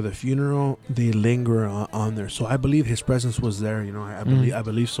wake or the funeral, they linger on there. So I believe his presence was there. You know, I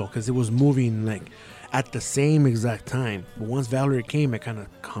believe so, because it was moving like at the same exact time. But once Valerie came, it kind of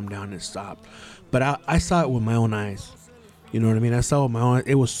calmed down and stopped. But I saw it with my own eyes. You know what I mean? I saw it with my own eyes.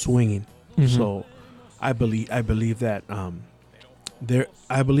 It was swinging. So I believe that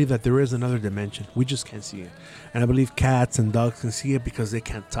I believe that there is another dimension. We just can't see it. And I believe cats and dogs can see it because they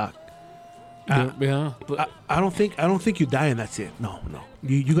can't talk. Yeah, but I don't think you die and that's it. No.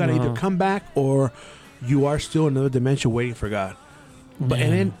 You got to either come back or you are still in another dimension waiting for God. But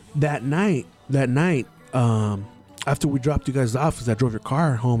and then that night, after we dropped you guys off, because I drove your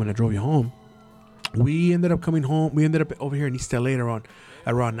car home and I drove you home, we ended up coming home. We ended up over here in East LA around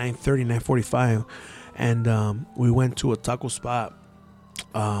 9:30, 9:45, and we went to a taco spot.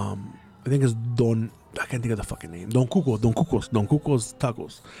 I think it's I can't think of the fucking name. Don Cuco's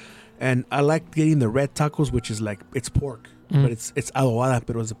Tacos. And I like getting the red tacos, which is like, it's pork. but it's adobada,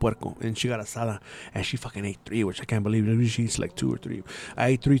 pero it's de puerco. And she got asada, and she fucking ate 3, which I can't believe. Maybe she eats like 2 or 3. I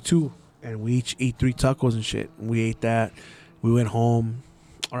ate 3 too, and we each ate 3 tacos and shit. We ate that. We went home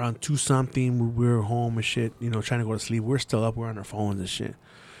around 2 something. We were home and shit, you know, trying to go to sleep. We're still up. We're on our phones and shit.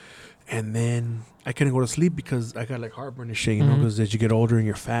 And then I couldn't go to sleep because I got like heartburn and shit, you know, because as you get older and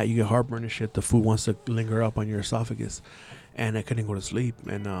you're fat, you get heartburn and shit. The food wants to linger up on your esophagus. And I couldn't go to sleep.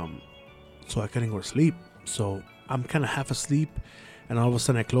 And so I couldn't go to sleep. So I'm kind of half asleep. And all of a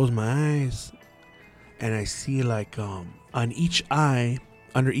sudden I close my eyes. And I see like on each eye,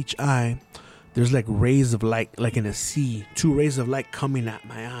 under each eye, there's like rays of light, like in a sea, 2 rays of light coming at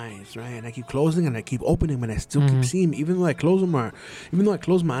my eyes, right? And I keep closing and I keep opening them, and I still keep seeing, even though I close my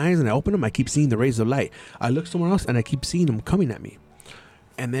eyes and I open them, I keep seeing the rays of light. I look somewhere else and I keep seeing them coming at me.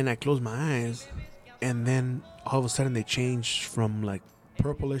 And then I close my eyes, and then all of a sudden they change from like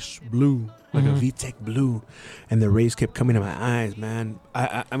purplish blue, like a VTech blue, and the rays kept coming at my eyes, man.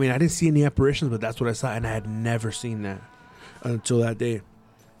 I mean, I didn't see any apparitions, but that's what I saw, and I had never seen that until that day.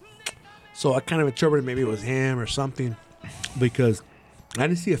 So I kind of interpreted maybe it was him or something, because I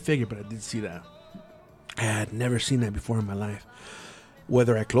didn't see a figure, but I did see that. I had never seen that before in my life.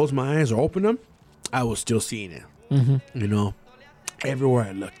 Whether I closed my eyes or opened them, I was still seeing it. You know, everywhere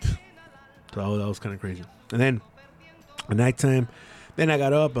I looked. So that was kind of crazy. And then at nighttime, then I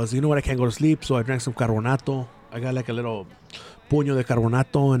got up. I was like, you know what? I can't go to sleep. So I drank some carbonato. I got like a little puño de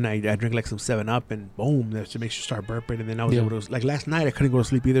carbonato, and I drank like some 7-Up, and boom, that makes you start burping. And then I was able to, like last night, I couldn't go to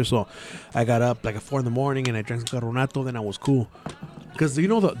sleep either. So I got up like at 4 a.m. and I drank some carbonato. Then I was cool. Because, you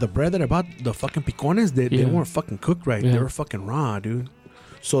know, the bread that I bought, the fucking picones, they weren't fucking cooked right. They were fucking raw, dude.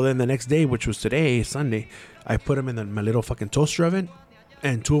 So then the next day, which was today, Sunday, I put them in my little fucking toaster oven,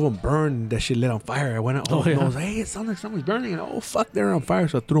 and 2 of them burned. That shit lit on fire. I went out, I was like, hey, it sounds like something's burning. And fuck, they're on fire.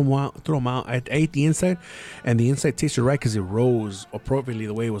 So I threw them out. I ate the inside, and the inside tasted right because it rose appropriately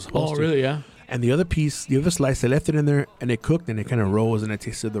the way it was supposed to. Oh, really? Yeah. And the other piece, the other slice, I left it in there, and it cooked, and it kind of rose, and it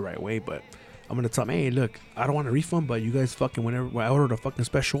tasted the right way. But I'm going to tell them, hey, look, I don't want a refund, but you guys fucking, whenever I ordered a fucking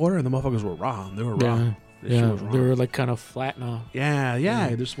special order, and the motherfuckers were raw. They were raw. Yeah, they were like kind of flat now. Yeah.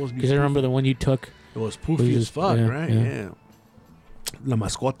 They're supposed to be. Because I remember the one you took. It was poofy as fuck, right? Yeah. La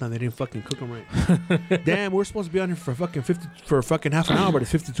mascota, they didn't fucking cook them right. Damn, we're supposed to be on here for fucking half an hour, but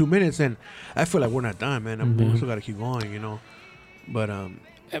it's 52 minutes, and I feel like we're not done, man. We still gotta keep going, you know. But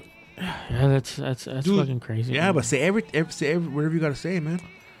yeah, that's dude, fucking crazy. Yeah, man. But say every whatever you gotta say, man.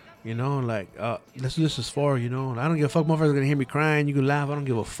 You know, like that's what this is for. You know, I don't give a fuck. Motherfuckers gonna hear me crying. You can laugh. I don't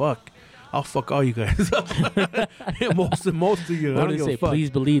give a fuck. I'll fuck all you guys. most of you. What do they say? Fuck. Please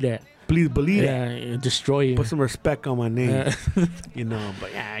believe that. Please believe it. Destroy you. Put some respect on my name. You know,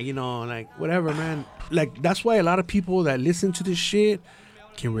 but yeah, you know, like whatever, man. Like that's why a lot of people that listen to this shit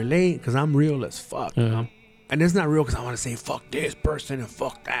can relate, because I'm real as fuck. And it's not real because I want to say fuck this person and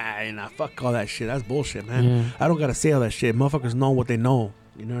fuck that and I fuck all that shit. That's bullshit, man. I don't gotta say all that shit. Motherfuckers know what they know.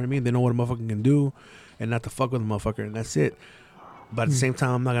 You know what I mean? They know what a motherfucker can do, and not to fuck with a motherfucker, and that's it. But at the same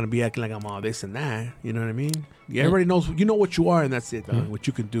time, I'm not gonna be acting like I'm all this and that. You know what I mean? Yeah, everybody knows. You know what you are, and that's it. What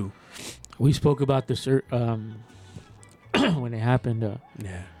you can do. We spoke about this when it happened.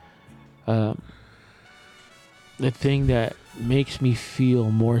 The thing that makes me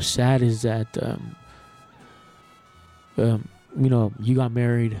feel more sad is that you know, you got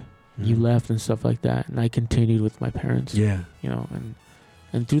married, you left and stuff like that, and I continued with my parents. Yeah. You know,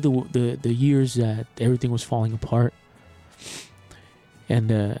 and through the years that everything was falling apart.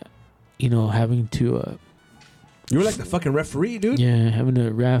 And, you know, having to... you were like the fucking referee, dude. Yeah, having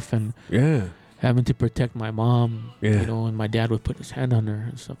to ref and having to protect my mom. Yeah. You know, and my dad would put his hand on her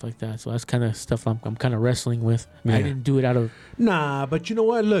and stuff like that. So that's kind of stuff I'm kind of wrestling with. Yeah. I didn't do it out of... Nah, but you know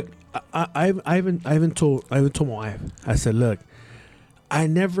what? Look, I even told my wife. I said, look, I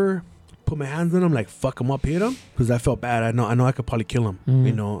never put my hands on him, like fuck him up, hit him, because I felt bad. I know I could probably kill him.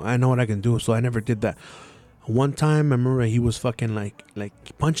 You know, I know what I can do, so I never did that. One time, I remember he was fucking like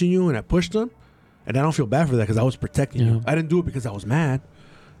punching you, and I pushed him, and I don't feel bad for that because I was protecting you. I didn't do it because I was mad.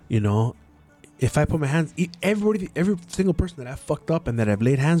 You know, if I put my hands, every single person that I fucked up and that I've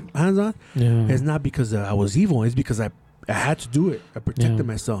laid hands on, it's not because I was evil. It's because I had to do it. I protected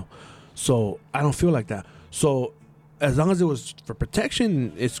myself, so I don't feel like that. So as long as it was for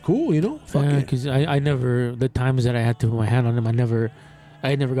protection, it's cool. You know, because I never, the times that I had to put my hand on him, I never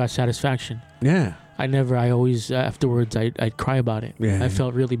got satisfaction. Yeah. I always, afterwards, I'd cry about it. Yeah. I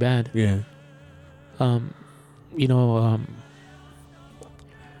felt really bad. Yeah. You know,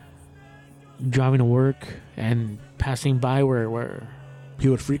 driving to work and passing by where he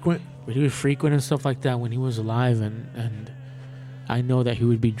would frequent and stuff like that when he was alive, and I know that he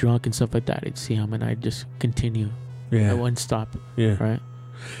would be drunk and stuff like that. I'd see him and I'd just continue. I wouldn't stop. Yeah. Right.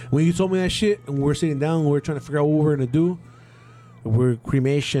 When you told me that shit, and we were sitting down, and we were trying to figure out what we were gonna do, we're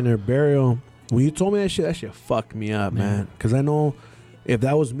cremation or burial. When you told me that shit fucked me up, man. Because I know if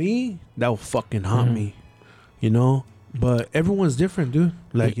that was me, that would fucking haunt me. You know. But everyone's different, dude.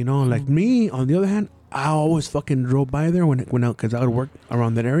 Like, you know, like me, on the other hand, I always fucking drove by there when out, because I would work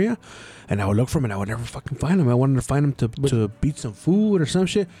around that area, and I would look for him, and I would never fucking find him. I wanted to find him to beat some food or some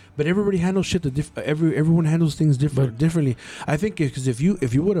shit. But everybody handles shit everyone handles things differently. I think because if you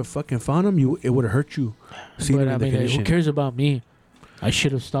would have fucking found him, it would have hurt you. But I mean, who cares about me? I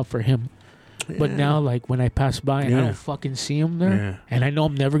should have stopped for him. Yeah. But now, like when I pass by and I don't fucking see him there, and I know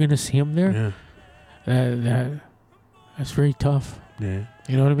I'm never gonna see him there, that's very tough. Yeah,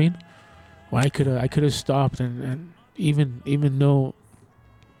 you know what I mean? Well, I could have stopped and even though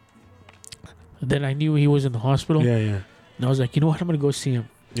then I knew he was in the hospital. Yeah, yeah. And I was like, you know what? I'm gonna go see him.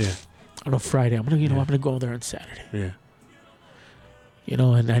 Yeah. On a Friday, I'm gonna go there on Saturday. Yeah. You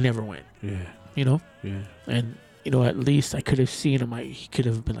know, and I never went. Yeah. You know. Yeah. And you know, at least I could have seen him. He could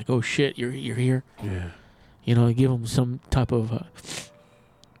have been like, "Oh shit, you're here." Yeah. You know, give him some type of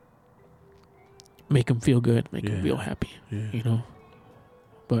make him feel good, make him feel happy. Yeah. You know.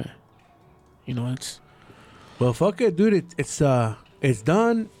 But you know, well, fuck it, dude. It's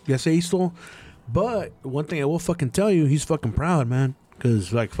done. Yes, hizo. But one thing I will fucking tell you, he's fucking proud, man.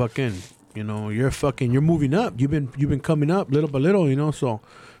 Cause like fucking, you know, you're moving up. You've been coming up little by little, you know. So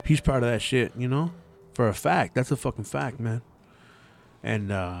he's proud of that shit, you know. For a fact, that's a fucking fact, man.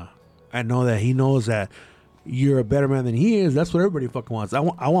 And I know that he knows that you're a better man than he is. That's what everybody fucking wants. I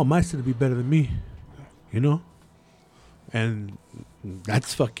want my son to be better than me, you know. And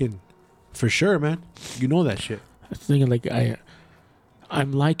that's fucking for sure, man. You know that shit. I was thinking like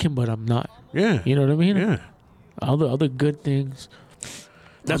I'm like him, but I'm not. Yeah. You know what I mean? Yeah. All the other good things.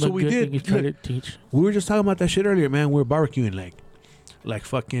 That's what we did. You try to teach. We were just talking about that shit earlier, man. We were barbecuing, like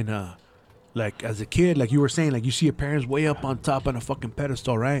fucking, like as a kid, like you were saying, like you see your parents way up on top on a fucking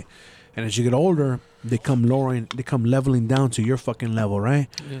pedestal, right? And as you get older, they come leveling down to your fucking level, right?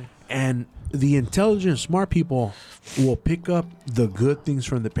 Yeah. And the intelligent, smart people will pick up the good things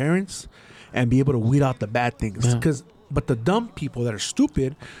from the parents and be able to weed out the bad things. But the dumb people that are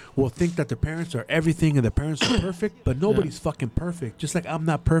stupid will think that the parents are everything and the parents are perfect, but nobody's fucking perfect. Just like I'm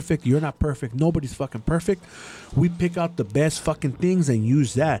not perfect, you're not perfect, nobody's fucking perfect. We pick out the best fucking things and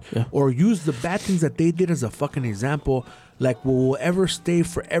use that. Yeah. Or use the bad things that they did as a fucking example. Like what will ever stay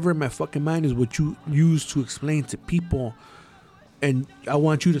forever in my fucking mind is what you use to explain to people. And I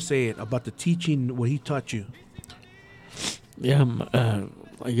want you to say it about the teaching, what he taught you. Yeah,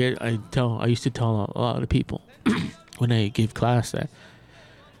 I used to tell a lot of people when I gave class that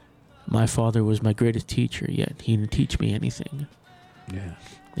my father was my greatest teacher, yet he didn't teach me anything. Yeah.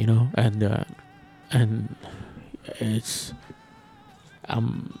 You know, and it's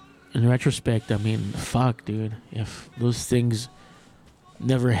in retrospect, I mean, fuck, dude, if those things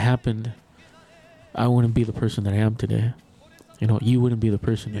never happened, I wouldn't be the person that I am today. You know, you wouldn't be the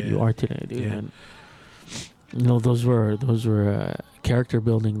person that you are today, dude. Yeah. And you know, those were character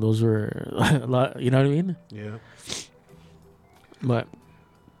building. Those were a lot. You know what I mean? Yeah. But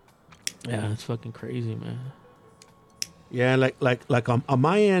yeah, it's fucking crazy, man. Yeah, like on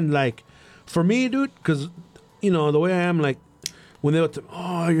my end, like for me, dude, because you know the way I am, like when they would tell me,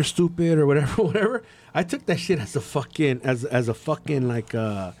 "Oh, you're stupid" or whatever, I took that shit as a fucking as a fucking like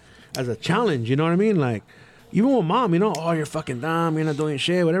as a challenge. You know what I mean? Like even with mom, you know, "Oh, you're fucking dumb. You're not doing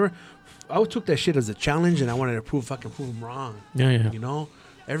shit," whatever. I took that shit as a challenge, and I wanted to prove them wrong. Yeah. You know,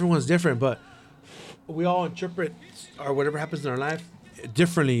 everyone's different, but we all interpret or whatever happens in our life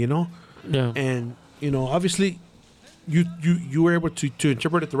differently. You know. Yeah. And you know, obviously, you were able to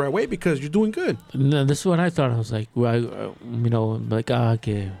interpret it the right way because you're doing good. No, this is what I thought. I was like, well, you know, like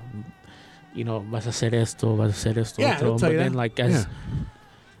okay, you know, vas a hacer esto, yeah, otro. But then, like, as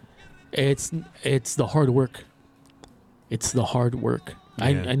it's the hard work. It's the hard work.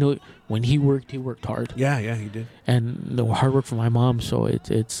 Yeah. I know when he worked hard. Yeah, he did. And the hard work for my mom, so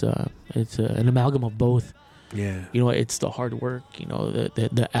it's an amalgam of both. Yeah. You know, it's the hard work, you know,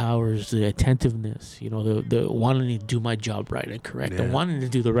 the hours, the attentiveness, you know, the wanting to do my job right and correct, the wanting to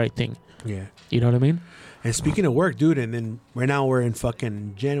do the right thing. Yeah. You know what I mean? And speaking of work, dude, and then right now we're in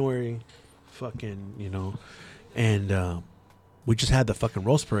fucking January, fucking, you know, and we just had the fucking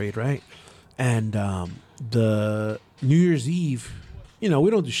roast parade, right? And the New Year's Eve, you know,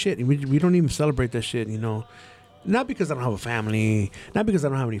 we don't do shit. We don't even celebrate that shit, you know. Not because I don't have a family, not because I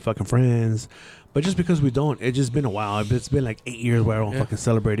don't have any fucking friends, but just because we don't. It's just been a while. It's been like 8 years where I don't fucking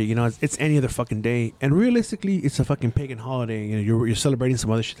celebrate it. You know, it's any other fucking day. And realistically, it's a fucking pagan holiday. You know, you're celebrating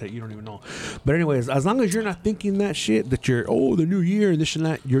some other shit that you don't even know. But anyways, as long as you're not thinking that shit, that you're, the new year and this and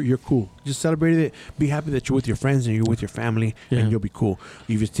that, you're cool. Just celebrate it. Be happy that you're with your friends and you're with your family, and you'll be cool.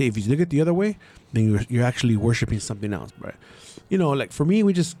 If you look at the other way, then you're actually worshiping something else, bro. You know, like for me,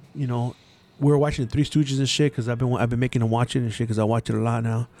 we just, you know, we're watching the Three Stooges and shit because I've been making them watch it and shit because I watch it a lot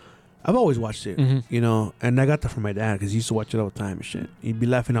now. I've always watched it, you know, and I got that from my dad because he used to watch it all the time and shit. He'd be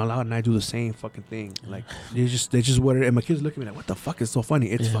laughing out loud, and I do the same fucking thing. Like they just what it, and my kids look at me like, "What the fuck is so funny?"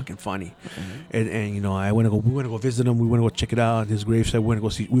 It's fucking funny, and you know, we want to go visit him. We want to go check it out. His gravesite. We want to go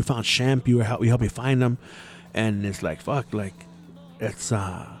see. We found Champ. You helped me find him, and it's like fuck, like it's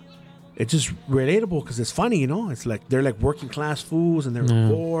just relatable because it's funny, you know. It's like they're like working class fools and they're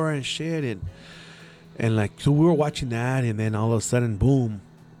poor and shit, and like so we were watching that, and then all of a sudden, boom.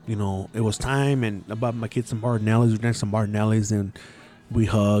 You know, it was time, and I bought my kids some Martinellis. We drank some Martinellis, and we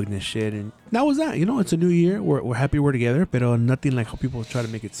hugged and shit, and that was that. You know, it's a new year. We're happy we're together, but nothing like how people try to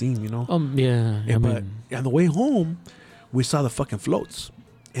make it seem. You know. But on the way home, we saw the fucking floats,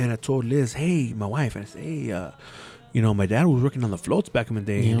 and I told Liz, "Hey, my wife," and I said, "Hey, you know, my dad was working on the floats back in the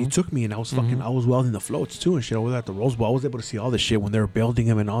day, and he took me, and I was I was welding the floats too and shit over there at the Rose Bowl. I was able to see all the shit when they were building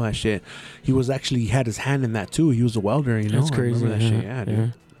him and all that shit. He had his hand in that too. He was a welder. You know, that's crazy. That shit. Yeah,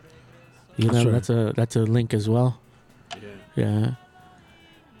 dude. You know, that's a link as well. Yeah.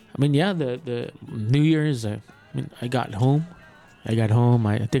 I mean, the New Year's. I got home. I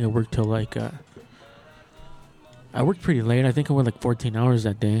think I worked till like. I worked pretty late. I think I worked like 14 hours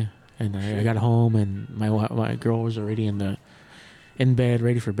that day, and I got home, and my girl was already in bed,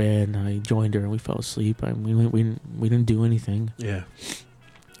 ready for bed. And I joined her, and we fell asleep. We didn't do anything. Yeah.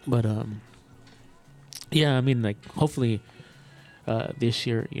 But yeah. I mean, like hopefully. This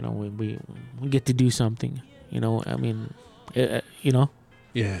year, you know, we get to do something. You know, I mean, you know,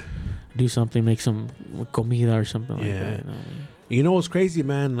 do something, make some comida or something like that. You know what's crazy,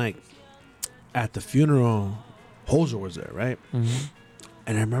 man? Like at the funeral, Hoser was there, right? Mm-hmm.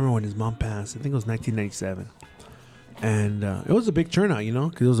 And I remember when his mom passed. I think it was 1997, and it was a big turnout, you know,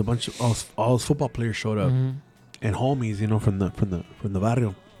 because there was a bunch of all those football players showed up, and homies, you know, from the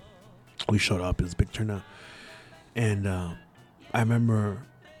barrio. We showed up. It was a big turnout, and. I remember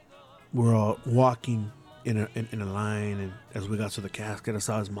we're all walking in a line, and as we got to the casket, I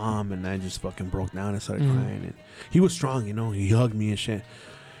saw his mom, and I just fucking broke down and started crying. And he was strong, you know. He hugged me and shit.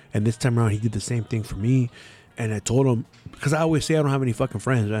 And this time around, he did the same thing for me. And I told him, because I always say I don't have any fucking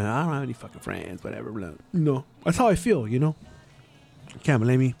friends. Right? I don't have any fucking friends, whatever. Blah. You know, that's how I feel, you know. Can't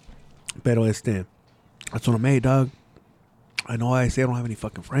blame me. Pero I told him, hey, dog, I know I say I don't have any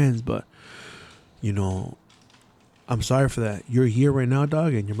fucking friends, but, you know, I'm sorry for that. You're here right now,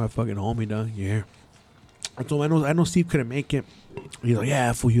 dog, and you're my fucking homie, dog. You're here. I told him, I know Steve couldn't make it. He's like,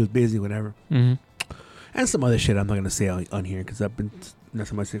 yeah, fool, he was busy, whatever. And some other shit I'm not going to say on here because I've been, not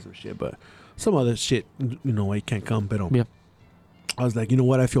somebody say some shit, but some other shit, you know, why he can't come. But I was like, you know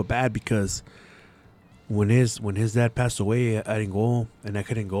what? I feel bad because when his dad passed away, I didn't go, and I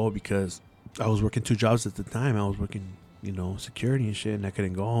couldn't go because I was working 2 jobs at the time. I was working, you know, security and shit, and I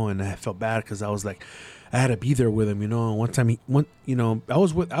couldn't go, and I felt bad because I was like, I had to be there with him, you know. One time, you know,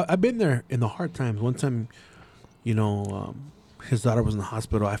 I've been there in the hard times. One time, you know, his daughter was in the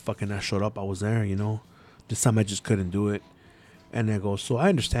hospital. I showed up. I was there, you know. This time I just couldn't do it. And I go, so I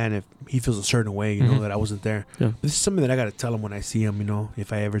understand if he feels a certain way, you know, that I wasn't there. Yeah. But this is something that I got to tell him when I see him, you know,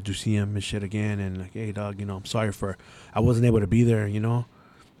 if I ever do see him and shit again. And like, hey, dog, you know, I'm sorry I wasn't able to be there, you know.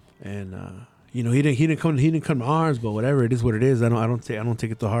 And, you know, he didn't come to ours, but whatever, it is what it is. I don't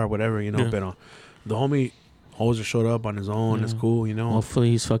take it to heart, whatever, you know. But the homie Hoser showed up on his own. It's cool, you know. Hopefully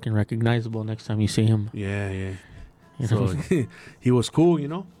he's fucking recognizable next time you see him. Yeah. So he was cool, you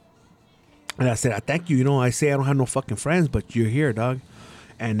know. And I said, I thank you. You know, I say I don't have no fucking friends, but you're here, dog.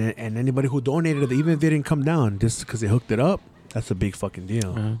 And anybody who donated, even if they didn't come down, just because they hooked it up, that's a big fucking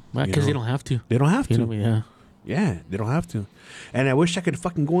deal. Because they don't have to. They don't have to. You know, yeah, they don't have to. And I wish I could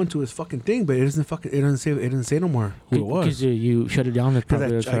fucking go into his fucking thing, but it doesn't say no more who it was. Because you shut it down.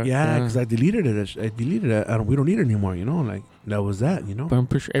 Because I deleted it. We don't need it anymore. You know, like that was that. You know. But I'm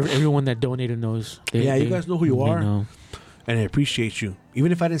pretty sure everyone that donated knows. You guys know who you are, know. And I appreciate you.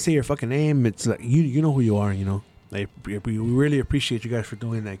 Even if I didn't say your fucking name, it's like you know who you are. You know, like we really appreciate you guys for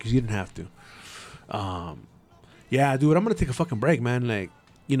doing that because you didn't have to. Yeah, dude, I'm gonna take a fucking break, man. Like,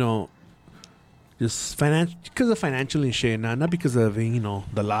 you know. Just because of financially and shit, not because of, you know,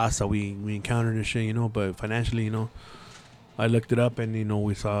 the loss that we encountered and shit, you know, but financially, you know, I looked it up and, you know,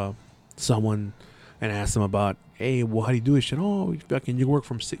 we saw someone And I asked them about, hey, well, how do you do this shit? Oh, fucking, you can work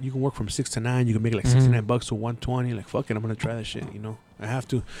from 6 to 9. You can make like $69 to $120. Like, fuck it, I'm gonna try that shit. You know, I have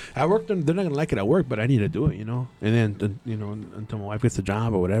to. I work. They're not gonna like it at work, but I need to do it. You know, and then you know, until my wife gets a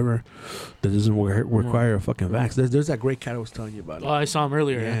job or whatever, that doesn't require a fucking vax. There's that great cat I was telling you about. Oh, I saw him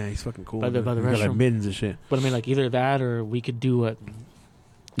earlier. Yeah, he's fucking cool. By the He's got restroom. like mittens and shit. But I mean, like either that or we could do what.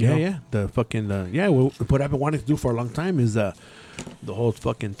 Yeah. The fucking what I've been wanting to do for a long time is the whole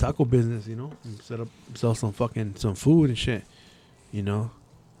fucking taco business, you know, and sell some food and shit, you know.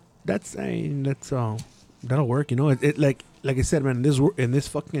 That'll work, you know. It like I said, man. In this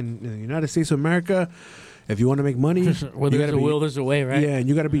fucking United States of America, if you want to make money, well, there's a will, there's a way, right? Yeah, and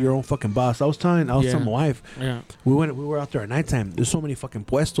you got to be your own fucking boss. I was telling my wife, we were out there at nighttime. There's so many fucking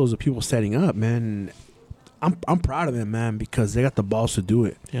puestos of people setting up, man. I'm proud of them, man, because they got the balls to do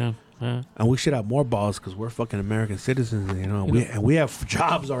it. Yeah. And we should have more balls because we're fucking American citizens, you know. We have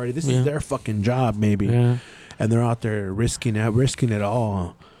jobs already. This is their fucking job, maybe. Yeah. And they're out there risking it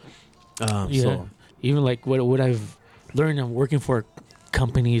all. So even like what I've learned, I'm working for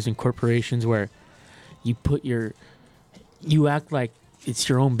companies and corporations where you act like it's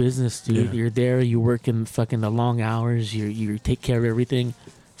your own business, dude. Yeah. You're there, you work in fucking the long hours, you take care of everything.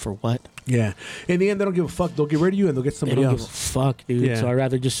 For what? Yeah. In the end, they don't give a fuck. They'll get rid of you and they'll get somebody else. Give a fuck, dude. Yeah. So I'd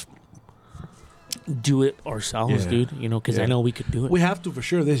rather just do it ourselves, dude. You know, because I know we could do it. We have to for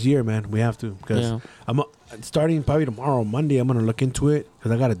sure this year, man. We have to. Because I'm starting probably tomorrow, Monday, I'm going to look into it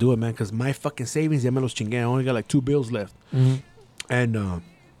because I got to do it, man. Because my fucking savings, I only got like 2 bills left. Mm-hmm. And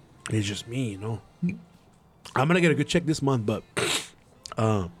it's just me, you know. I'm going to get a good check this month, but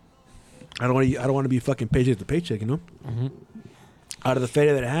I don't want to be fucking paycheck to paycheck, you know. Mm-hmm. Out of the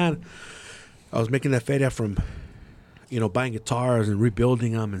feria that I had, I was making that feria from, you know, buying guitars and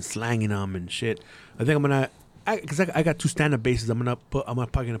rebuilding them and slanging them and shit. I think I'm gonna, because I got 2 stand-up basses. I'm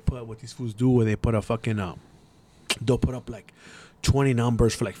probably gonna put what these fools do, where they put a fucking, they'll put up like 20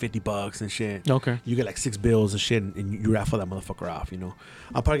 numbers for like $50 and shit. Okay. You get like 6 bills and shit, and you raffle that motherfucker off. You know,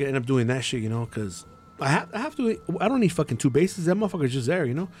 I'm probably gonna end up doing that shit. You know, because I have to. I don't need fucking 2 basses. That motherfucker's just there,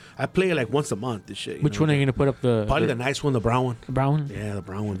 you know. I play it like once a month. This shit. Which one are you gonna put up? Probably the nice one, the brown one. The brown one. Yeah, the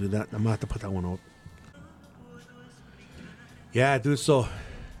brown one. Dude, I'm gonna have to put that one up. Yeah, dude. So,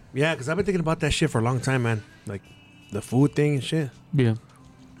 yeah, because I've been thinking about that shit for a long time, man. Like the food thing and shit. Yeah.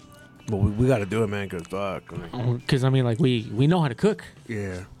 But we got to do it, man. Cause fuck. Because I mean, like we know how to cook.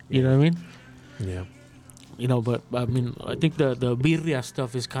 Yeah. You know what I mean? Yeah. You know, but I mean, I think the birria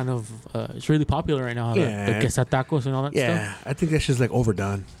stuff is kind of it's really popular right now. Yeah. The queso tacos and all that stuff. Yeah, I think that shit's like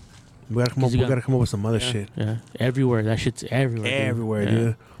overdone. We gotta come up with some other shit. Yeah, everywhere. That shit's everywhere. Everywhere,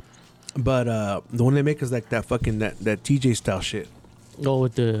 dude. But the one they make is like that fucking that TJ style shit. Oh,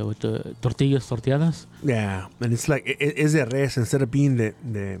 with the tortilladas. Yeah, and it's like is it res instead of being the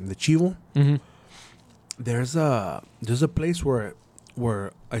chivo. Mm-hmm. There's a place where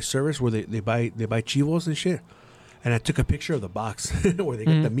I service where they buy chivos and shit, and I took a picture of the box where they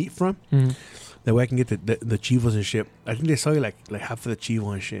get the meat from. Mm-hmm. That way I can get the chivos and shit. I think they sell you like half of the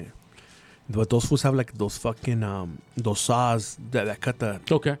chivo and shit. But those foods have like those fucking those saws that cut the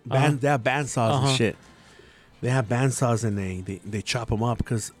band. They have band saws and shit. They have band saws and they chop them up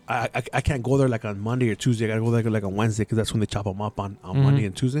because I can't go there like on Monday or Tuesday. I gotta go there like on Wednesday because that's when they chop them up on Monday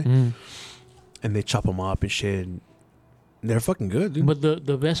and Tuesday. Mm-hmm. And they chop them up and shit. And they're fucking good, dude. But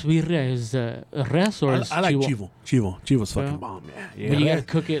the best birria is res or I like chivo. Chivo's fucking bomb. Yeah. But you gotta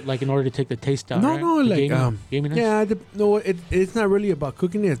cook it like in order to take the taste out. No, right? no, like gaminess? Yeah, no. It's not really about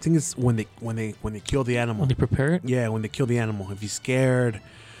cooking it. I think it's when they kill the animal. When they prepare it. Yeah, when they kill the animal. If you're scared,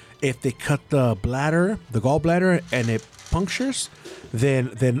 if they cut the gallbladder, and it punctures,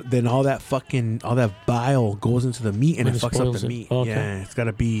 then all that bile goes into the meat and it fucks up the meat. Okay. Yeah, it's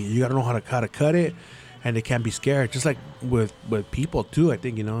gotta be. You gotta know how to cut it. And they can't be scared, just like with people too. I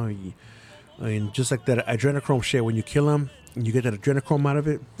think I mean, just like that adrenochrome shit. When you kill them, you get that adrenochrome out of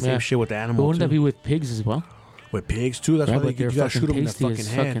it. Same shit with the animal. But wouldn't that be with pigs as well? With pigs too. That's why you gotta shoot them in the fucking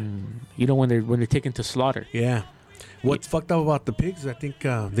head. You know when they're taken to slaughter. Yeah. What's fucked up about the pigs? I think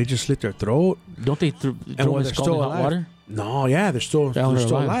they just slit their throat. Don't they throw their skull in hot water? No, yeah, they're still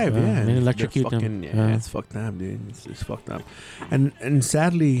alive. Yeah, and they electrocute them. Yeah, it's fucked up, dude. It's fucked up, and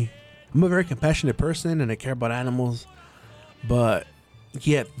sadly. I'm a very compassionate person and I care about animals, but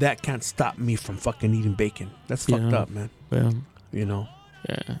yet that can't stop me from fucking eating bacon. That's fucked up, man. Yeah. You know?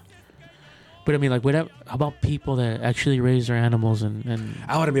 Yeah. But I mean, like, how about people that actually raise their animals and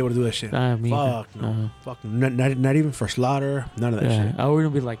I wouldn't be able to do that shit. Fuck no. Fuck no. Not even for slaughter. None of that shit. I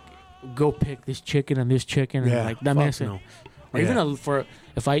wouldn't be like, go pick this chicken and this chicken and like that makes it. No. Or even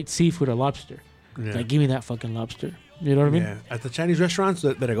if I eat seafood or lobster, like give me that fucking lobster. You know what I mean? Yeah. At the Chinese restaurants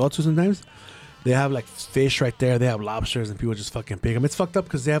that I go to sometimes, They have like fish right there. They have lobsters, and people just fucking pick them. It's fucked up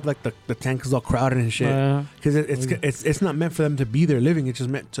because they have like the tank is all crowded and shit. Because it's not meant for them to be there living. It's just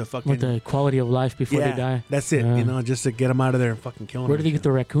meant to fucking with the quality of life before they die. That's it. You know, just to get them out of there and fucking kill them. Where did they get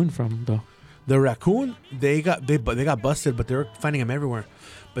the raccoon from, though? The raccoon, they got busted, but they're finding them everywhere.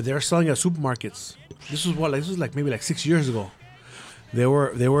 But they're selling at supermarkets. This was like maybe like 6 years ago. They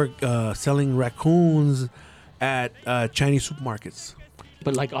were selling raccoons at Chinese supermarkets.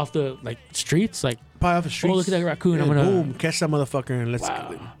 But like off the streets, like probably off the streets. Oh, look at that raccoon! Yeah, I'm gonna boom, catch that motherfucker and let's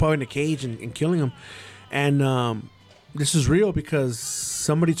put him in a cage and killing him. And this is real because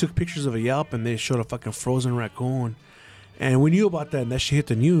somebody took pictures of a Yelp and they showed a fucking frozen raccoon, and we knew about that and that shit hit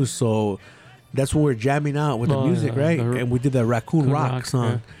the news. So that's when we were jamming out with the music, right? And we did that Raccoon Rock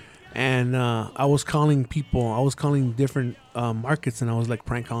song. Yeah. And I was calling people. I was calling different markets, and I was like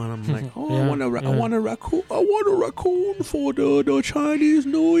prank calling them, like, "Oh, I want a raccoon. I want a raccoon for the Chinese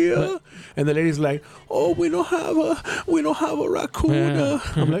New Year." And the lady's like, "Oh, we don't have a raccoon."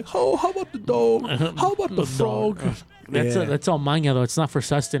 I'm like, "Oh, how about the dog? How about the frog?" That's all manga though. It's not for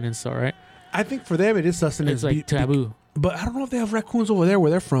sustenance, all right. I think for them it is sustenance. It's like taboo. But I don't know if they have raccoons over there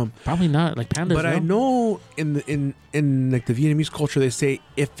where they're from. Probably not, like pandas. But I know in like the Vietnamese culture, they say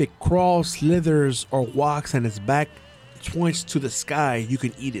if it crawls, slithers, or walks and its back points to the sky, you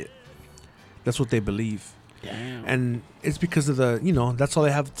can eat it. That's what they believe. Damn. And it's because of that's all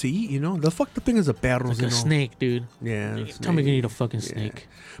they have to eat. The fucked up thing is the perros. Like a snake, dude. Yeah. Tell me you can eat a fucking snake.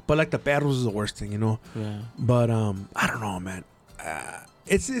 But like the perros is the worst thing, Yeah. But I don't know, man.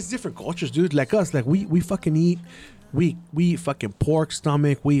 It's different cultures, dude. Like us, like we fucking eat. We eat fucking pork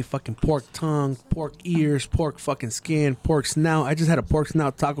stomach, we eat fucking pork tongue, pork ears, pork fucking skin, pork snout. I just had a pork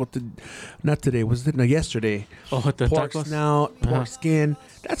snout taco not today, was it? No, yesterday. Oh, the pork tacos? Snout, pork skin.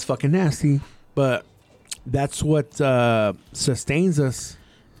 That's fucking nasty. But that's what sustains us.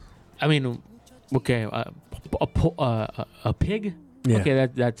 I mean, okay, a pig? Yeah. Okay,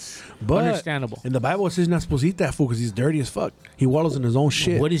 that's understandable. In the Bible, it says you're not supposed to eat that fool because he's dirty as fuck. He wallows in his own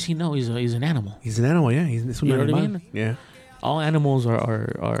shit. What does he know? He's an animal. He's an animal, yeah. You know what I mean? Yeah. All animals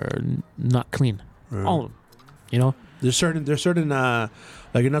are not clean. All of them. There's certain like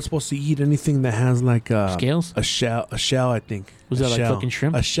you're not supposed to eat anything that has like scales. A shell, I think. Was that like fucking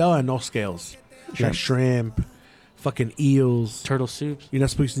shrimp? A shell and no scales. Like shrimp. Fucking eels, turtle soups. You're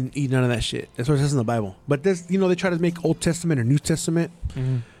not supposed to eat none of that shit. That's what it says in the Bible. But this, they try to make Old Testament or New Testament.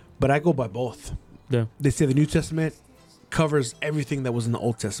 Mm-hmm. But I go by both. Yeah. They say the New Testament covers everything that was in the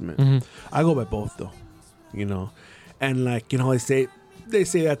Old Testament. Mm-hmm. I go by both though, and like they say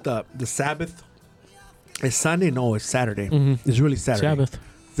that the Sabbath is Sunday. No, it's Saturday. Mm-hmm. It's really Saturday. Sabbath.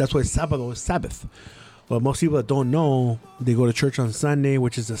 That's why Sabbath is Sabbath. But most people that don't know, they go to church on Sunday,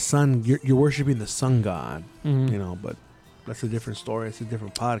 which is the sun. You're worshiping the sun god, But that's a different story. It's a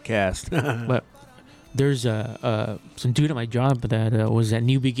different podcast. But there's some dude at my job that was at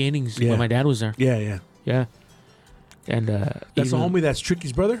New Beginnings when my dad was there. Yeah. And that's a homie. That's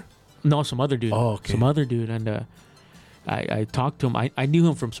Tricky's brother. No, some other dude. Oh, okay. Some other dude, and I talked to him. I knew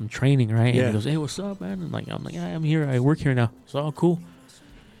him from some training, right? Yeah. And he goes, "Hey, what's up, man?" And I'm like, "I'm here. I work here now." So, oh, cool.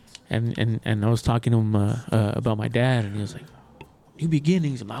 And I was talking to him about my dad, and he was like, "New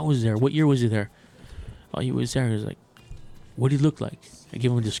Beginnings." And I was there. What year was he there? Oh, he was there. He was like, "What did he look like?" I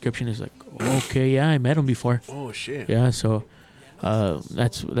give him a description. He's like, "Okay, yeah, I met him before." Oh shit. Yeah. So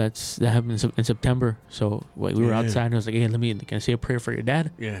that happened in September. So we were outside, and I was like, "Hey, can I say a prayer for your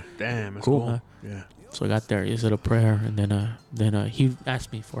dad?" Yeah. Damn. That's cool. Huh? Yeah. So I got there. He said a prayer, and then he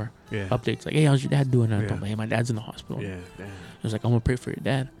asked me for updates. Like, "Hey, how's your dad doing?" And I told him, "Hey, my dad's in the hospital." Yeah. Damn. I was like, "I'm gonna pray for your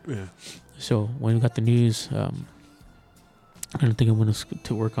dad." Yeah. So when we got the news, I don't think I'm going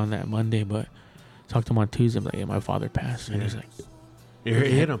to work on that Monday, but talked to him on Tuesday. I'm like, "Hey, my father passed." And he's like, "You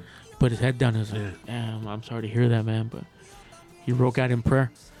hit him." He put his head down. He was like, "Damn, I'm sorry to hear that, man." But he broke out in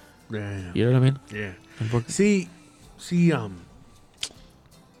prayer. Yeah. You know what I mean? Yeah. See,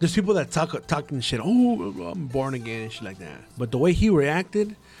 there's people that talking shit. Oh, I'm born again and shit like that. But the way he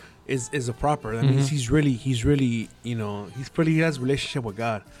reacted is a proper. That means he's really, he has a relationship with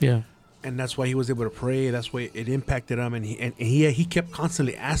God. Yeah. And that's why he was able to pray. That's why it impacted him, and he kept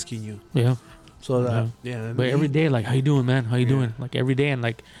constantly asking you. Yeah. So but every day, like, "How you doing, man? How you doing?" Like every day, and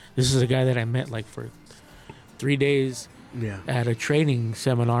like this is a guy that I met like for 3 days. Yeah. At a training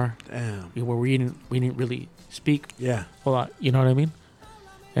seminar. Damn. Where we didn't really speak. Yeah. A lot. You know what I mean?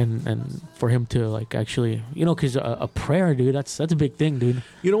 And for him to like actually, because a prayer, dude, that's a big thing, dude.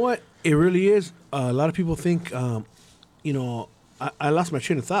 You know what? It really is. A lot of people think, I lost my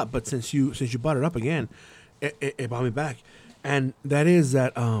train of thought, but since you brought it up again, it brought me back, and that is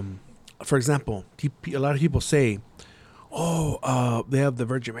that, for example, a lot of people say, they have the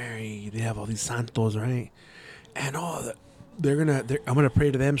Virgin Mary, they have all these santos, right? And I'm gonna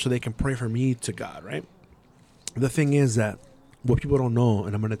pray to them so they can pray for me to God, right? The thing is that what people don't know,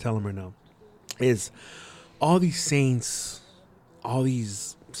 and I'm gonna tell them right now, is all these saints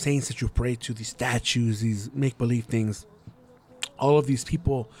that you pray to, these statues, these make-believe things, all of these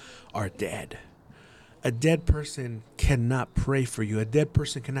people are dead. A dead person cannot pray for you. A dead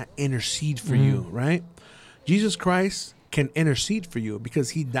person cannot intercede for you, right? Jesus Christ can intercede for you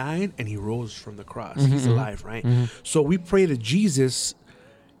because he died and he rose from the cross. He's alive, right? So we pray to Jesus.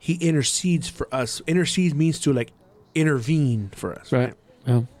 He intercedes for us. Intercede means to like intervene for us, right?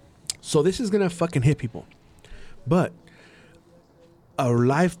 Yeah. So this is going to fucking hit people. But a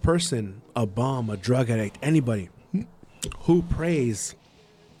live person, a bum, a drug addict, anybody who prays,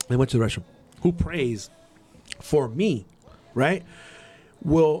 I went to the restroom, who prays for me, right,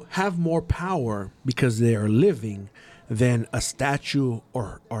 will have more power because they are living than a statue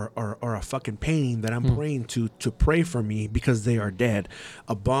or a fucking painting that I'm praying to pray for me because they are dead.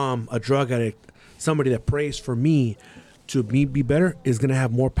 A bum, a drug addict, somebody that prays for me to me be better is going to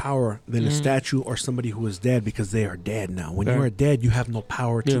have more power than a statue or somebody who is dead because they are dead now. When you are dead, you have no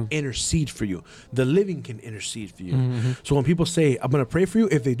power to intercede for you. The living can intercede for you. So when people say, I'm going to pray for you,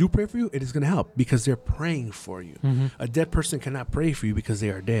 if they do pray for you, it is going to help because they're praying for you. A dead person cannot pray for you because they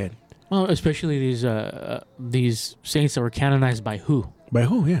are dead. Well, especially these saints that were canonized by who? By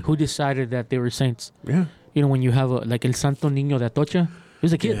who, yeah. Who decided that they were saints? Yeah. You know, when you have like El Santo Niño de Atocha, it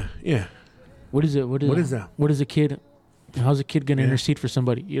was a kid. Yeah. What is it? What is that? What is a kid? How's a kid going to intercede for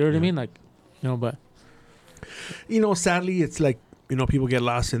somebody? You know what I mean? Like, but. Sadly, it's like, people get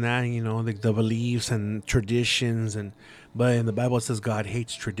lost in that, like the beliefs and traditions. But in the Bible, it says God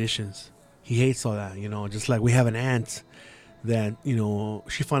hates traditions. He hates all that, just like we have an aunt that,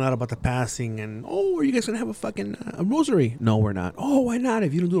 she found out about the passing and, are you guys going to have a fucking a rosary? No, we're not. Oh, why not?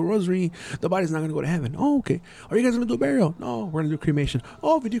 If you don't do a rosary, the body's not going to go to heaven. Oh, okay. Are you guys going to do a burial? No, we're going to do cremation.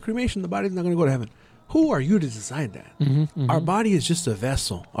 Oh, if we do cremation, the body's not going to go to heaven. Who are you to decide that? Our body is just a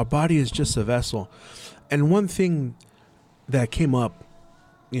vessel. Our body is just a vessel. And one thing that came up,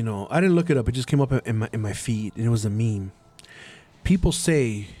 I didn't look it up. It just came up in my feed, and it was a meme. People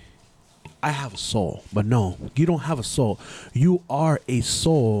say, I have a soul. But no, you don't have a soul. You are a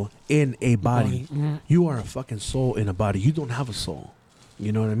soul in a body. You are a fucking soul in a body. You don't have a soul.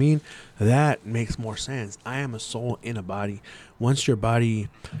 You know what I mean? That makes more sense. I am a soul in a body. Once your body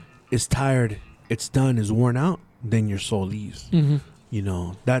is tired, it's done, is worn out, then your soul leaves.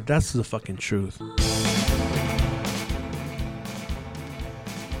 That's the fucking truth.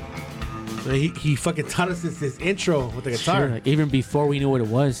 He fucking taught us this intro with the guitar. Sure, even before we knew what it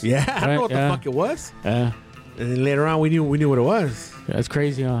was. Yeah, I don't know what the fuck it was. Yeah. And then later on we knew what it was. That's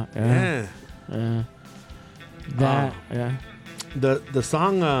crazy, huh? Yeah. The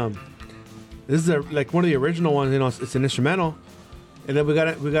song, this is like one of the original ones, it's an instrumental. And then we got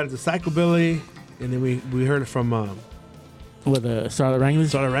it to psychobilly. And then we heard it from with the Starlight Wranglers.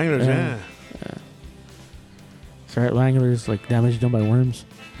 Starlight Wranglers, yeah. Starlight Wranglers, like Damage Done by Worms.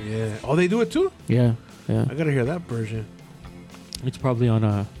 Yeah. Oh, they do it too? Yeah. I gotta hear that version. It's probably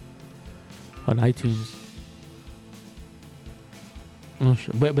on iTunes. Oh,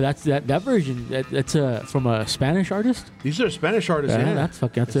 sure. But that's that version. That's from a Spanish artist. These are Spanish artists. Yeah. That's a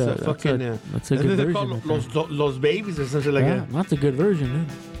good version. Los Babies or something like that. That's a good version, dude.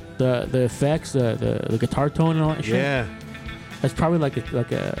 The effects, the guitar tone and all that shit. Yeah. That's probably like a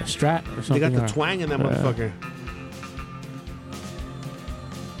Strat or something. They got the twang in that motherfucker.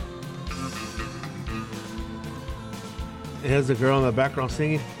 It has the girl in the background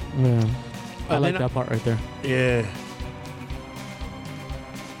singing. Yeah. I like that part right there. Yeah.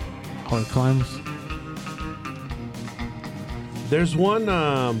 How it climbs. There's one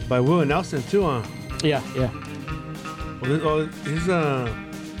by Willie Nelson too, huh? Yeah. Well, he's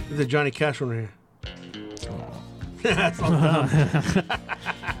a Johnny Cash one here. That's all dumb.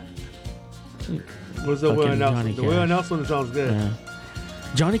 What's the Willie Nelson? The Willie Nelson sounds good. Yeah.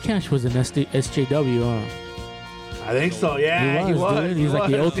 Johnny Cash was an SJW, huh? I think so, yeah. He was. Dude. He's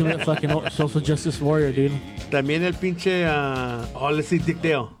like the ultimate fucking social justice warrior, dude. También el pinche, let's see, Dick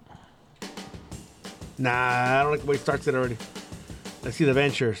Dale. Nah, I don't like the way he starts it already. Let's see the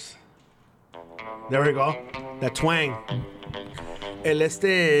Ventures. There we go. That twang.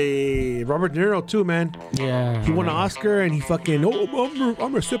 Robert De Niro too, man. Yeah. He won an Oscar and he fucking,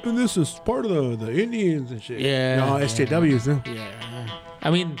 I'm accepting this as part of the Indians and shit. Yeah. No, SJWs, huh? Yeah. I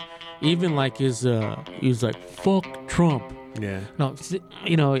mean, even like he was like, fuck Trump. Yeah. No,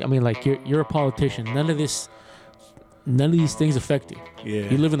 I mean, like you're a politician. None of this none of these things affect you. Yeah.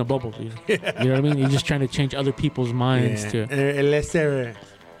 You live in a bubble, dude. You know what I mean? You're just trying to change other people's minds to.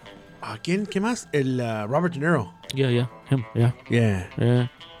 ¿Quién más? Robert De Niro. Yeah, him. Yeah. Yeah.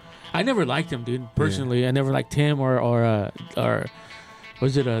 I never liked him, dude. Personally, I never liked him or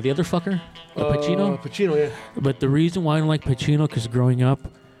was it the other fucker? Pacino? Pacino, yeah. But the reason why I don't like Pacino, because growing up,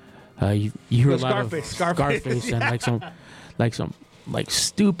 you hear a lot of Scarface and like some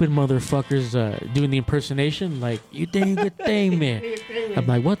stupid motherfuckers doing the impersonation. Like, you think a thing, man. I'm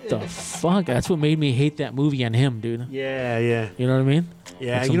like, what the fuck? That's what made me hate that movie and him, dude. Yeah. You know what I mean?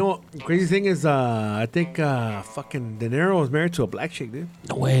 Yeah, like you know what? Crazy thing is, I think fucking De Niro was married to a black chick, dude.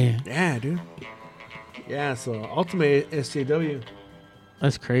 No way. Yeah, dude. Yeah, so ultimate SJW.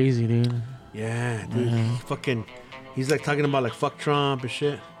 That's crazy, dude. Yeah, dude. He's like talking about like fuck Trump and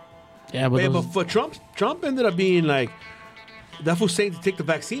shit. Yeah, but but Trump ended up being like, that fool's saying to take the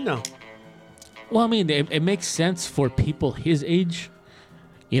vaccine now. Well, I mean, it makes sense for people his age.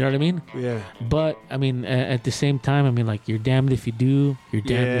 You know what I mean? Yeah. But I mean, at the same time, I mean, like, you're damned if you do, you're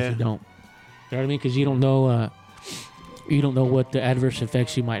damned if you don't. You know what I mean? Because you don't know what the adverse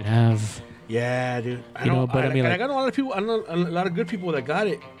effects you might have. Yeah, dude. I know, but I mean, I got a lot of people. I know a lot of good people that got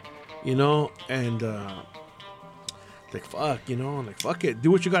it. You know, and like fuck, you know, like fuck it,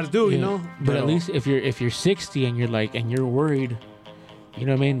 do what you got to do. Yeah. You know. But at least if you're 60 and you're worried, you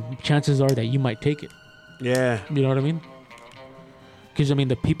know what I mean? Chances are that you might take it. Yeah. You know what I mean? Because, I mean,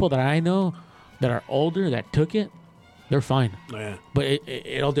 the people that I know that are older that took it, they're fine. Yeah. But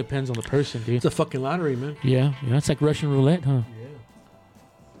it all depends on the person, dude. It's a fucking lottery, man. Yeah. It's like Russian roulette, huh? Yeah.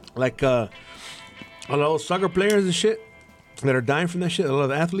 Like a lot of soccer players and shit that are dying from that shit. A lot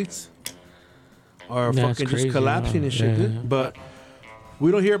of athletes are fucking just collapsing and shit, dude. But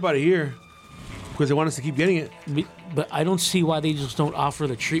we don't hear about it here because they want us to keep getting it. But I don't see why they just don't offer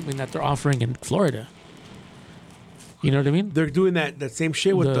the treatment that they're offering in Florida. You know what I mean? They're doing that same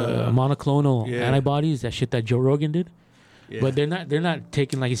shit with the monoclonal antibodies, that shit that Joe Rogan did. Yeah. But they're not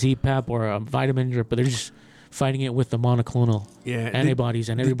taking like Z-Pap or a vitamin drip, but they're just fighting it with the monoclonal antibodies,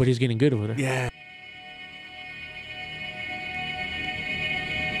 and everybody's getting good with it. Yeah.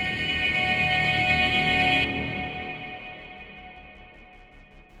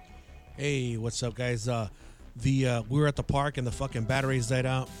 Hey, what's up, guys? We were at the park and the fucking batteries died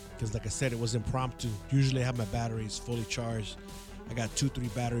out because, like I said, it was impromptu. Usually I have my batteries fully charged. I got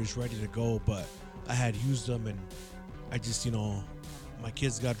 2-3 batteries ready to go, but I had used them, and I just, you know, my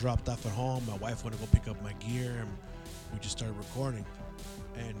kids got dropped off at home. My wife went to go pick up my gear, and we just started recording.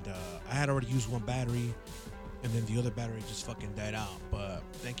 And I had already used one battery, and then the other battery just fucking died out. But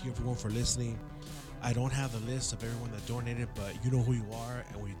thank you, everyone, for listening. I don't have the list of everyone that donated, but you know who you are,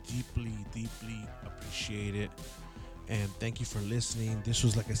 and we deeply, deeply appreciate it. And thank you for listening. This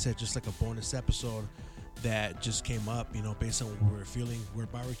was, like I said, just like a bonus episode that just came up, you know, based on what we were feeling. We're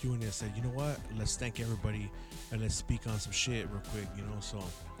barbecuing and I said, you know what? Let's thank everybody and let's speak on some shit real quick, you know. So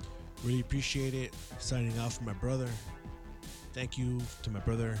really appreciate it. Signing off for my brother. Thank you to my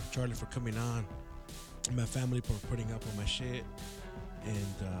brother Charlie for coming on, and my family for putting up with my shit.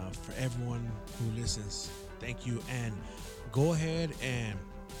 And for everyone who listens, thank you. And go ahead and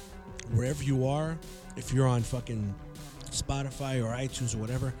wherever you are, if you're on fucking Spotify or iTunes or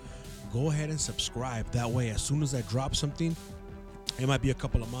whatever, go ahead and subscribe. That way, as soon as I drop something, it might be a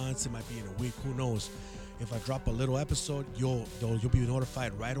couple of months, it might be in a week, who knows. If I drop a little episode, you'll be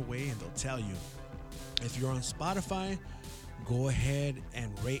notified right away, and they'll tell you. If you're on Spotify, go ahead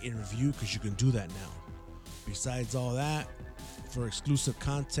and rate and review, because you can do that now. Besides all that, for exclusive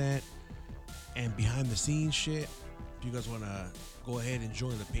content and behind the scenes shit, if you guys want to go ahead and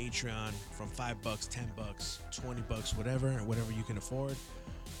join the Patreon from $5, $10, $20, whatever you can afford.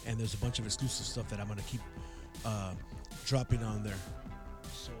 And there's a bunch of exclusive stuff that I'm going to keep dropping on there.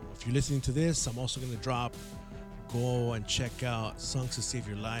 So if you're listening to this, I'm also going to go and check out Songs to Save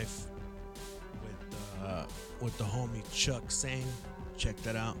Your Life with the homie Chuck Sang. Check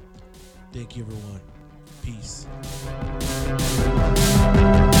that out. Thank you, everyone. Peace.